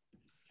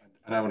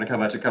 And I want to come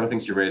back to a couple of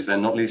things you raised there,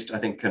 not least, I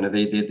think, kind of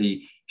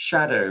the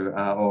shadow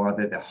or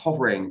the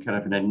hovering kind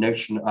of in a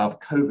notion of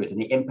COVID and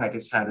the impact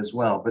it's had as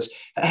well. But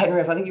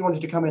Henriette, I think you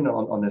wanted to come in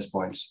on this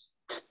point.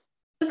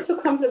 Just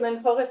to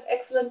complement Jorge's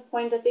excellent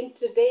point, I think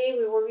today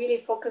we will really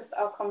focus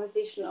our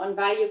conversation on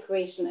value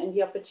creation and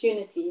the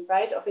opportunity,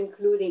 right, of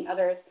including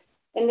others.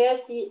 And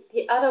there's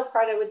the other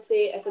part, I would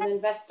say, as an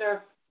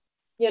investor,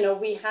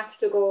 we have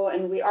to go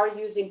and we are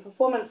using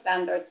performance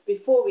standards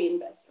before we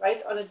invest,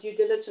 right, on a due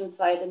diligence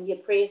side and the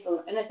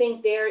appraisal. And I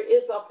think there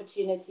is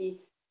opportunity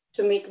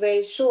to make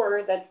very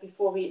sure that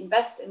before we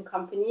invest in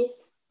companies,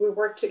 we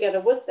work together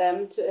with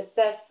them to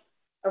assess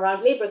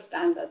around labor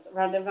standards,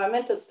 around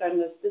environmental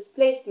standards,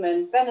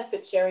 displacement,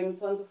 benefit sharing, and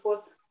so on and so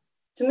forth,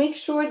 to make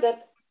sure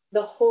that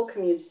the whole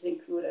community is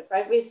included,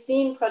 right? We've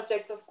seen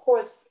projects, of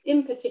course,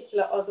 in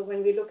particular, also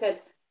when we look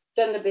at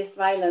gender-based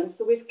violence.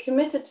 So we've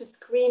committed to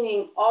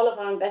screening all of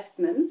our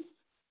investments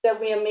that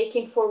we are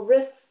making for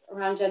risks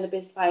around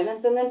gender-based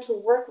violence, and then to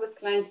work with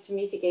clients to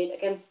mitigate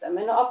against them.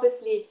 And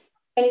obviously,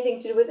 anything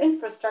to do with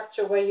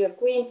infrastructure, where you have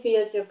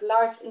greenfield, you have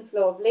large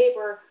inflow of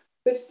labor.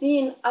 We've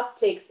seen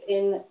upticks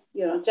in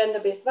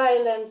gender-based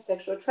violence,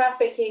 sexual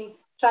trafficking,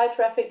 child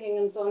trafficking,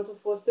 and so on and so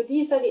forth. So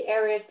these are the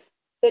areas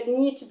that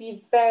need to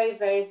be very,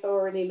 very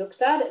thoroughly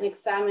looked at and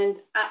examined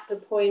at the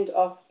point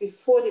of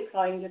before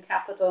deploying your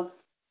capital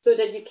so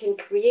that you can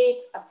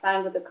create a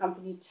plan with the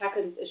company to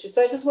tackle these issues.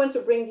 So I just want to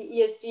bring the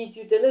ESG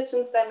due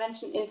diligence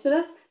dimension into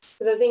this,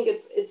 because I think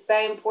it's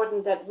very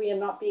important that we are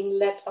not being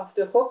let off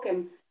the hook.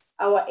 And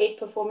our 8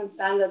 performance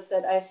standards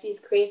that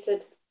IFC's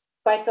created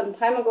quite some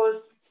time ago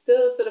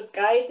still sort of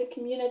guide the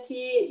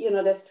community. You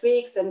know, there's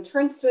tweaks and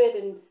turns to it,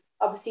 and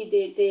obviously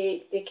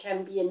they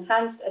can be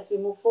enhanced as we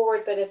move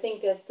forward, but I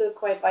think they're still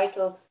quite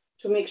vital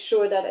to make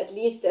sure that at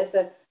least there's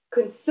a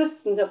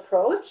consistent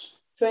approach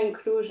to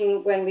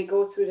inclusion when we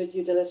go through the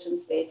due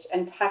diligence stage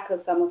and tackle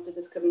some of the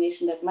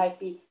discrimination that might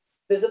be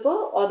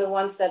visible or the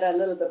ones that are a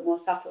little bit more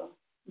subtle.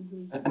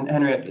 Mm-hmm. And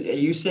Henriette, are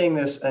you seeing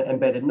this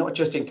embedded not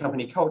just in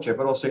company culture,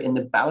 but also in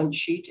the balance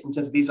sheet in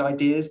terms of these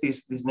ideas,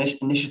 these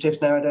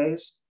initiatives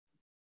nowadays?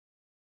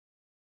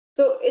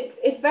 So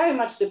it very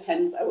much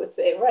depends, I would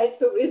say, right?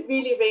 So it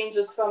really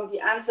ranges from the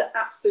answer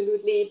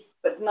absolutely,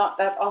 but not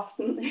that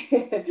often,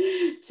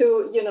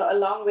 to, you know, a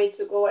long way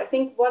to go. I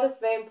think what is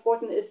very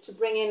important is to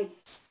bring in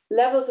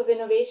levels of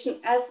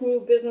innovation as new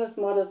business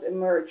models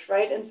emerge,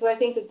 right? And so I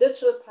think the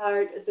digital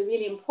part is a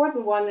really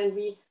important one. And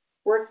we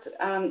worked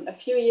a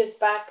few years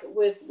back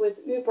with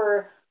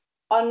Uber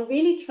on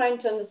really trying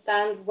to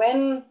understand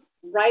when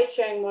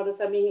ride-sharing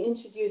models are being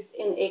introduced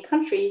in a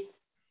country,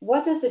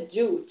 what does it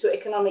do to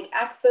economic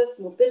access,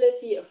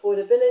 mobility,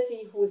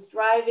 affordability, who's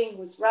driving,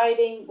 who's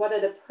riding, what are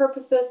the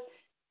purposes?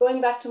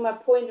 Going back to my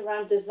point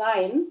around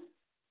design,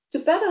 to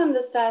better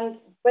understand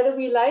whether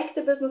we like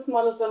the business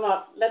models or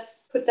not,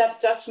 let's put that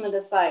judgment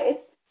aside.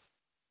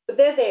 But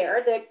they're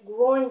there, they're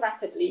growing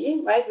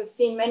rapidly, right? We've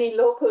seen many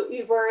local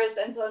Ubers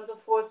and so on and so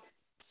forth.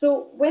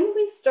 So when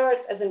we start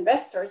as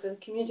investors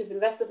and community of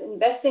investors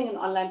investing in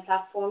online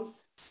platforms,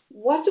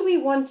 what do we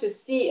want to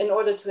see in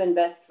order to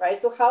invest, right?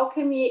 So how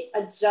can we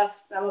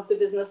adjust some of the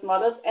business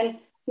models and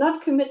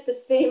not commit the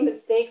same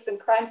mistakes and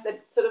crimes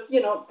that sort of,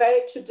 you know,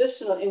 very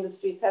traditional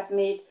industries have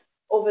made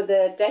over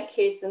the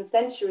decades and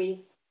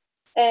centuries?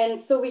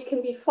 And so we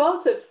can be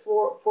faulted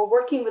for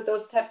working with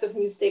those types of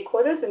new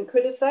stakeholders and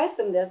criticized,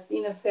 and there's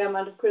been a fair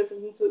amount of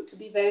criticism to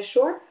be very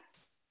sure.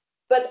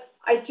 But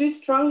I do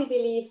strongly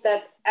believe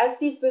that as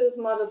these business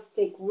models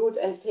take root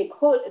and take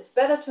hold, it's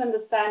better to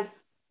understand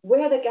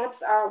where the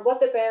gaps are,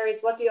 what the barriers,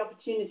 what the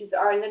opportunities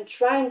are, and then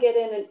try and get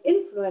in and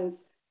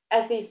influence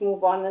as these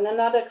move on. And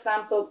another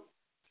example,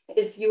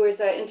 if viewers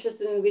are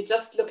interested in, we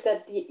just looked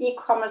at the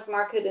e-commerce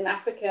market in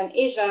Africa and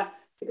Asia,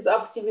 because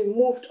obviously we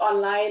moved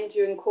online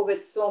during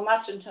COVID so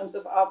much in terms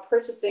of our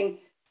purchasing.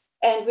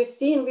 And we've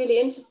seen really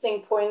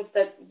interesting points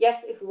that,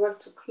 yes, if we were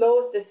to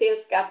close the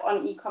sales gap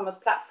on e-commerce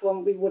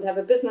platform, we would have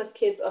a business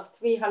case of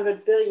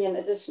 300 billion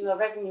additional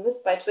revenues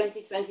by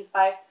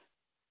 2025.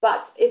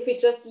 But if we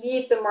just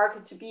leave the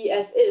market to be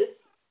as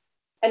is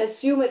and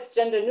assume it's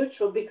gender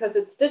neutral because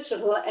it's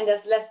digital and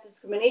there's less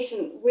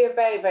discrimination, we're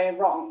very, very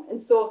wrong.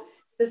 And so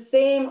the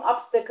same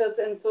obstacles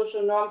and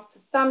social norms to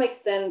some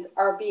extent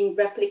are being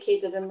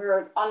replicated and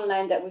mirrored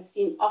online that we've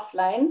seen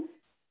offline.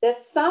 There's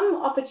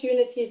some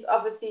opportunities,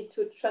 obviously,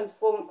 to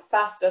transform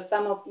faster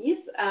some of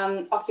these.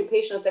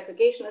 Occupational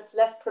segregation is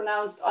less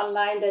pronounced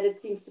online than it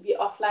seems to be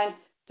offline.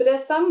 So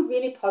there's some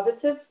really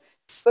positives,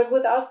 but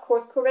without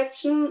course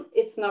correction,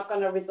 it's not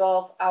going to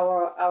resolve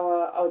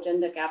our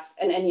gender gaps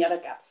and any other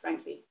gaps,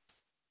 frankly.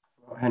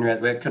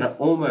 Henriette, we're kind of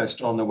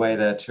almost on the way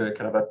there to a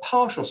kind of a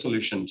partial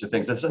solution to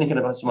things. There's certainly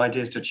kind of some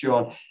ideas to chew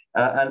on.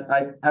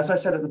 And as I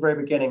said at the very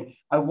beginning,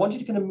 I wanted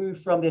to kind of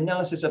move from the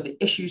analysis of the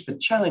issues, the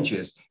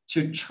challenges,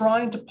 to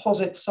trying to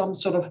posit some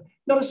sort of,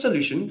 not a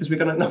solution, because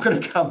we're not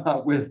going to come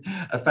up with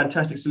a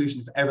fantastic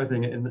solution for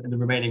everything in the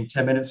remaining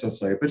 10 minutes or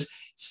so, but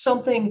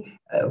something,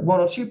 1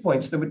 or 2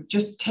 points that would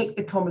just take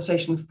the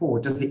conversation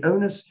forward. Does the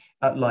onus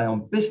lie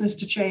on business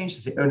to change?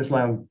 Does the onus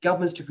lie on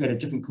governments to create a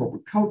different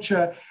corporate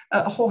culture?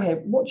 Jorge,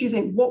 what do you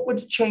think? What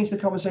would change the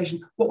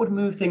conversation? What would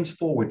move things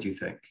forward, do you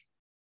think?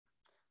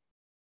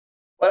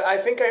 Well, I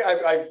think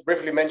I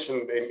briefly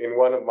mentioned in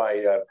one of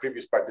my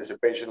previous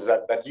participations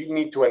that you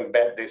need to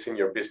embed this in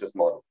your business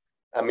model.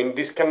 I mean,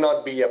 this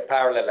cannot be a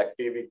parallel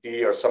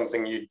activity or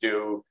something you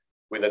do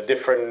with a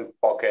different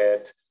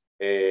pocket,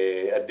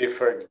 a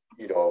different,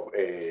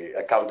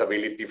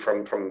 accountability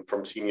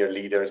from senior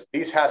leaders.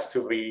 This has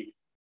to be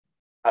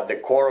at the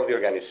core of the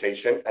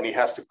organization, and it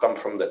has to come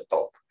from the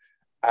top.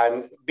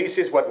 And this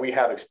is what we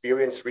have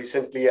experienced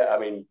recently. I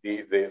mean,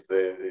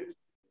 the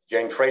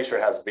Jane Fraser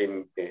has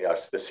been,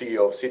 as the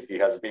CEO of Citi,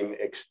 has been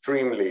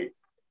extremely,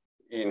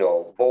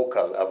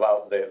 vocal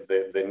about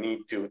the need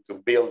to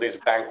build this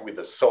bank with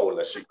a soul,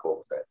 as she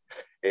calls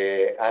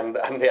it. And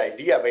the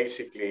idea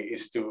basically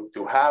is to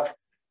have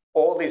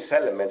all these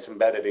elements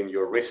embedded in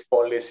your risk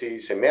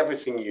policies and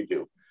everything you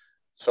do,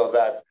 so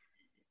that,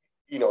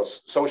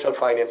 social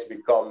finance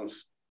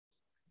becomes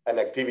an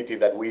activity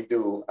that we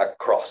do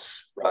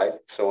across, right?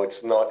 So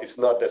it's not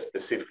a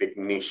specific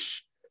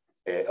niche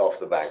of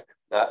the bank.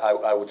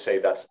 I would say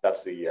that's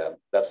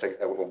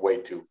a way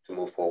to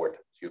move forward,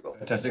 Hugo.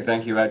 Fantastic,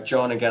 thank you,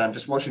 John. Again, I'm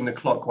just watching the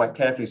clock quite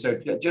carefully, so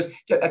just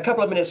a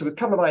couple of minutes with a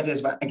couple of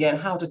ideas about, again,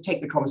 how to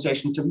take the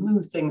conversation to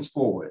move things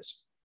forward.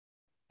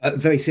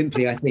 Very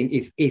simply, I think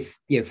if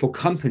for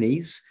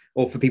companies,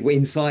 or for people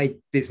inside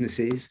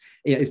businesses,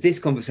 as this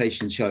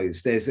conversation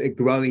shows, there's a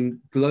growing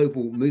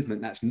global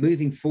movement that's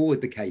moving forward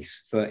the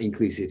case for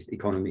inclusive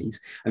economies.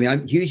 I mean,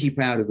 I'm hugely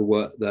proud of the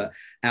work that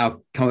our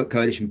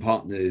coalition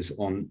partners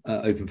on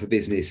Open for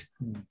Business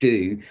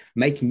do,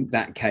 making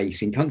that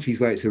case in countries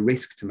where it's a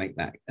risk to make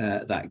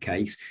that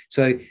case.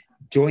 So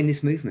join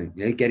this movement,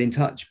 get in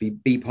touch,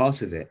 be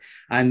part of it.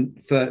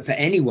 And for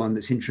anyone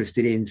that's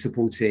interested in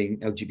supporting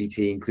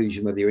LGBT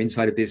inclusion, whether you're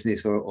inside a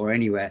business or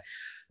anywhere,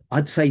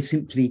 I'd say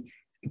simply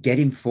get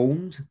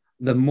informed.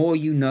 The more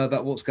you know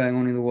about what's going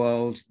on in the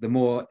world,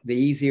 the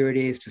easier it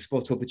is to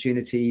spot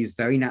opportunities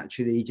very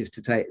naturally just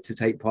to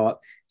take part.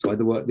 That's why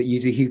the work that you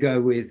do,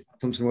 Hugo, with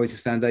Thomson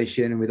Reuters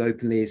Foundation and with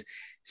Openly is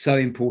so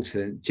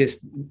important. Just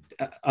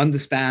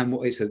understand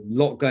it's a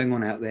lot going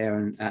on out there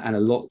and a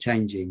lot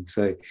changing.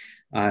 So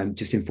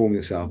just inform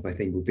yourself, I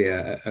think, would be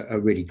a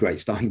really great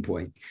starting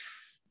point.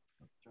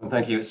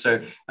 Thank you.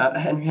 So,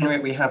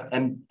 Henriette, we have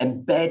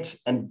embed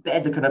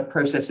the kind of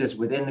processes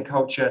within the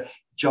culture.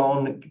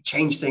 John,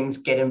 change things,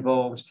 get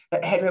involved.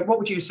 Henriette, what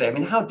would you say? I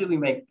mean, how do we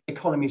make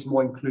economies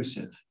more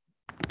inclusive?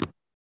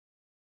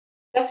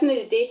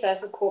 Definitely data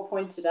is a core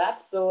point to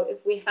that. So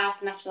if we have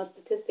national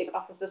statistic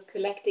officers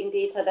collecting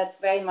data that's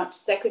very much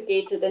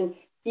segregated and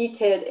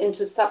detailed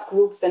into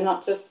subgroups and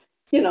not just,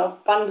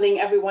 bundling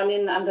everyone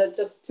in under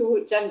just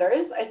two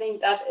genders, I think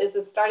that is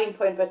a starting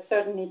point, but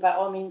certainly by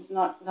all means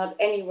not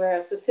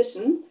anywhere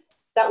sufficient.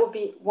 That would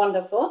be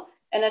wonderful.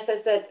 And as I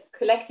said,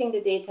 collecting the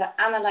data,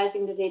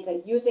 analyzing the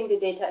data, using the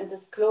data and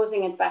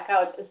disclosing it back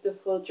out is the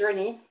full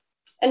journey.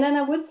 And then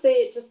I would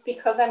say, just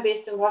because I'm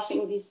based in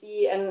Washington,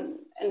 D.C. and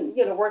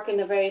work in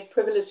a very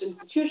privileged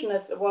institution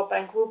as a World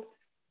Bank Group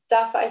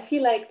staff, I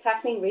feel like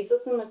tackling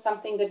racism is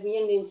something that we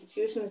in the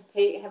institutions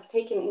have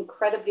taken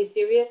incredibly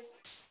serious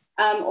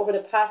over the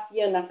past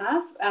year and a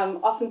half.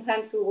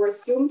 Oftentimes we were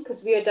assumed,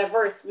 because we are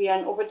diverse, we are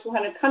in over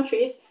 200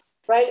 countries,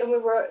 right? And we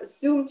were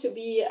assumed to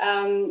be,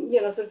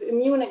 sort of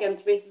immune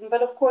against racism,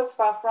 but of course,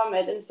 far from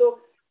it. And so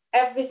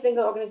every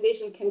single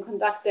organization can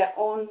conduct their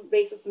own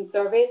racism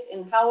surveys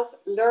in-house,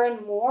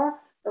 learn more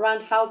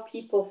around how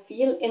people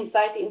feel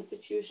inside the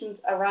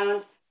institutions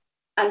around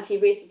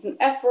anti-racism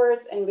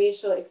efforts and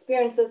racial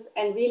experiences,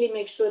 and really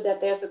make sure that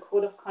there's a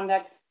code of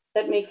conduct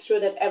that makes sure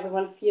that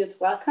everyone feels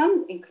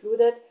welcome,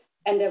 included,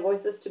 and their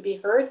voices to be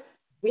heard.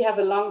 We have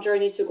a long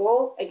journey to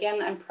go.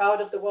 Again, I'm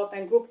proud of the World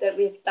Bank Group that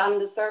we've done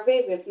the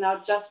survey. We've now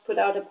just put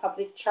out a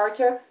public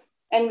charter,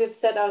 and we've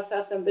set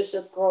ourselves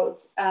ambitious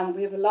goals.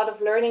 We have a lot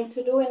of learning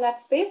to do in that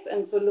space,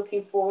 and so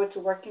looking forward to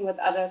working with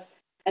others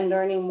and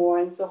learning more.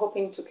 And so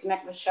hoping to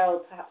connect with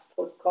Cheryl perhaps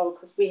post-call,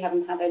 because we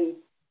haven't had any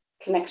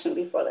connection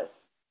before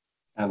this.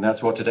 And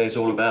that's what today's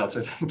all about.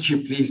 So thank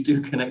you. Please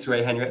do connect to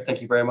Henriette. Thank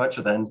you very much.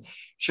 And then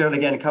Cheryl,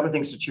 again, a couple of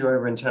things to chew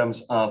over in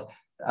terms of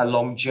a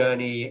long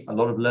journey, a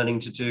lot of learning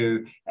to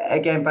do.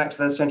 Again, back to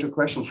that central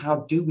question,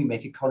 how do we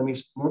make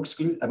economies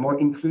more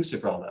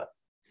inclusive rather?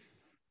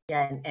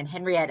 Yeah, and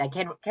Henriette, I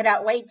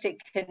cannot wait to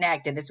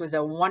connect. And this was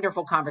a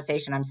wonderful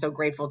conversation. I'm so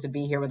grateful to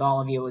be here with all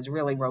of you. It was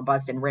really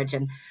robust and rich.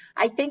 And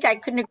I think I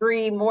couldn't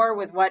agree more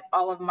with what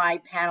all of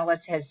my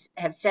panelists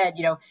have said.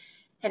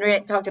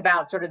 Henriette talked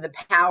about sort of the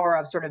power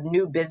of sort of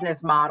new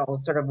business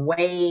models, sort of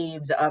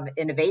waves of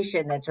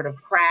innovation that sort of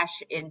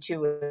crash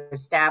into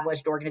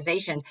established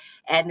organizations.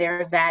 And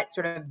there's that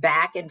sort of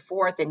back and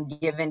forth and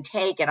give and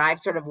take. And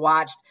I've sort of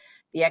watched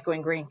the Echo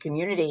and Green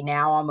community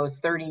now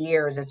almost 30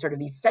 years as sort of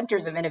these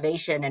centers of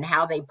innovation and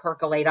how they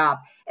percolate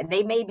up. And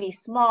they may be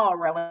small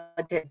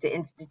relative to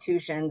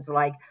institutions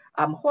like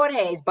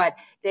Jorge's, but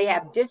they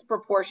have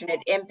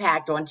disproportionate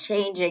impact on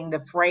changing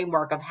the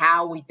framework of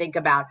how we think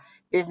about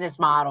business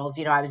models.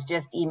 I was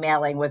just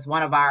emailing with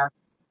one of our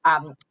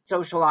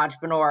social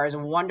entrepreneurs, a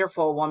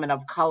wonderful woman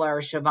of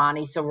color,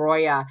 Shivani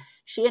Soroya.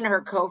 She and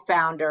her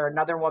co-founder,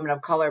 another woman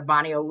of color,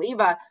 Bonnie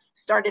Oliva,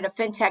 started a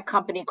fintech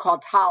company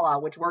called Tala,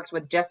 which works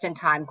with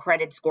just-in-time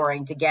credit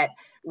scoring to get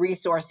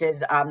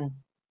resources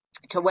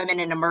to women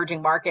in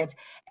emerging markets.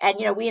 And,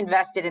 we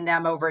invested in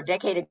them over a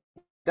decade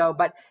ago,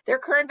 but their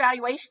current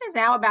valuation is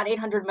now about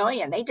 800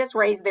 million. They just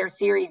raised their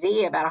Series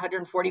E about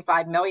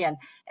 145 million.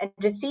 And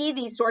to see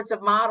these sorts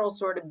of models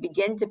sort of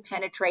begin to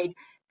penetrate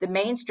the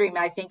mainstream,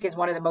 I think, is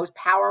one of the most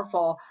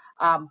powerful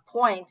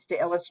points to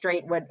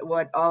illustrate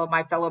what all of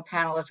my fellow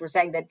panelists were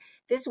saying, that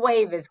this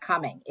wave is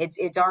coming.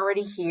 It's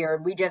already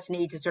here. We just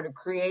need to sort of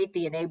create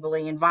the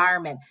enabling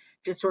environment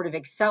to sort of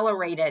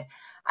accelerate it.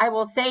 I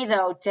will say,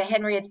 though, to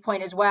Henriette's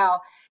point as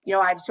well,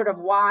 I've sort of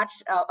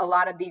watched a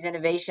lot of these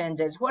innovations,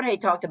 as Jorge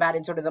talked about,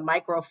 in sort of the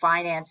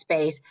microfinance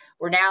space.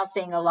 We're now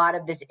seeing a lot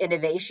of this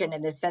innovation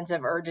and this sense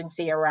of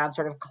urgency around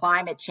sort of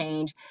climate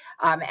change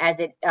as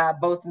it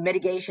both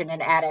mitigation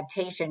and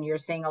adaptation. You're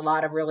seeing a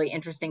lot of really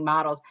interesting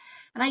models.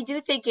 And I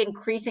do think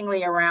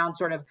increasingly around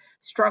sort of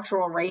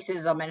structural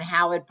racism and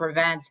how it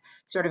prevents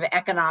sort of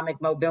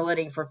economic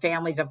mobility for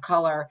families of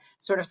color,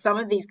 sort of some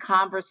of these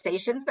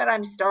conversations that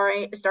I'm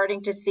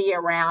starting to see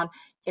around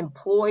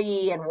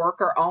employee and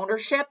worker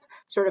ownership,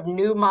 sort of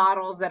new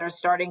models that are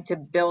starting to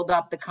build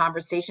up the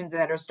conversations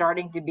that are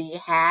starting to be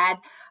had.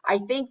 I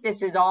think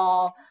this is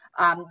all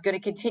going to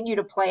continue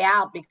to play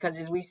out, because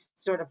as we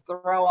sort of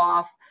throw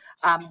off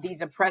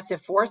these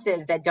oppressive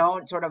forces that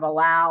don't sort of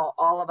allow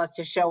all of us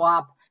to show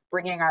up,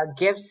 bringing our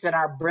gifts and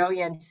our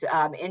brilliance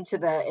into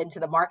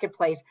the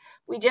marketplace,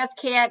 we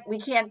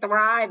can't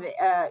thrive.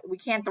 We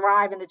can't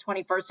thrive in the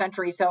 21st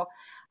century. So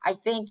I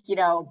think,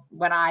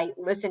 when I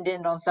listened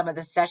in on some of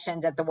the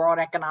sessions at the World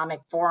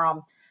Economic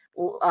Forum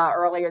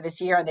earlier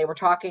this year, and they were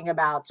talking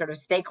about sort of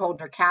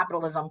stakeholder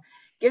capitalism,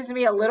 gives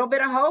me a little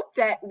bit of hope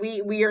that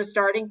we are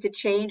starting to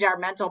change our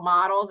mental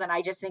models. And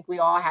I just think we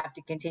all have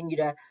to continue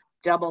to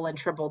double and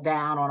triple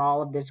down on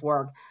all of this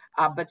work.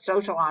 But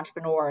social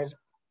entrepreneurs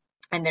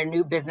and their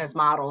new business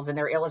models and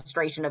their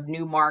illustration of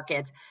new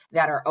markets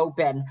that are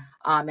open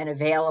and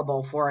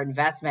available for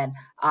investment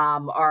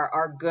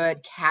are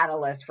good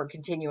catalysts for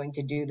continuing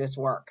to do this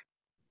work.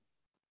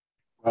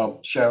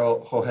 Well,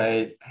 Cheryl,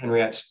 Jorge,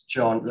 Henriette,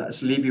 John,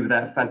 let's leave you with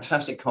that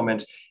fantastic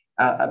comment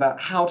about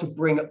how to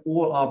bring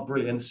all our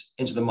brilliance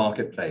into the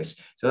marketplace.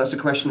 So that's a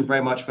question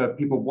very much for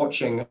people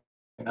watching.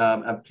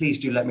 And please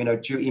do let me know,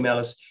 do email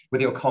us with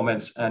your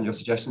comments and your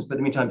suggestions. But in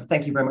the meantime,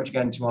 thank you very much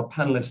again to our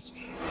panelists.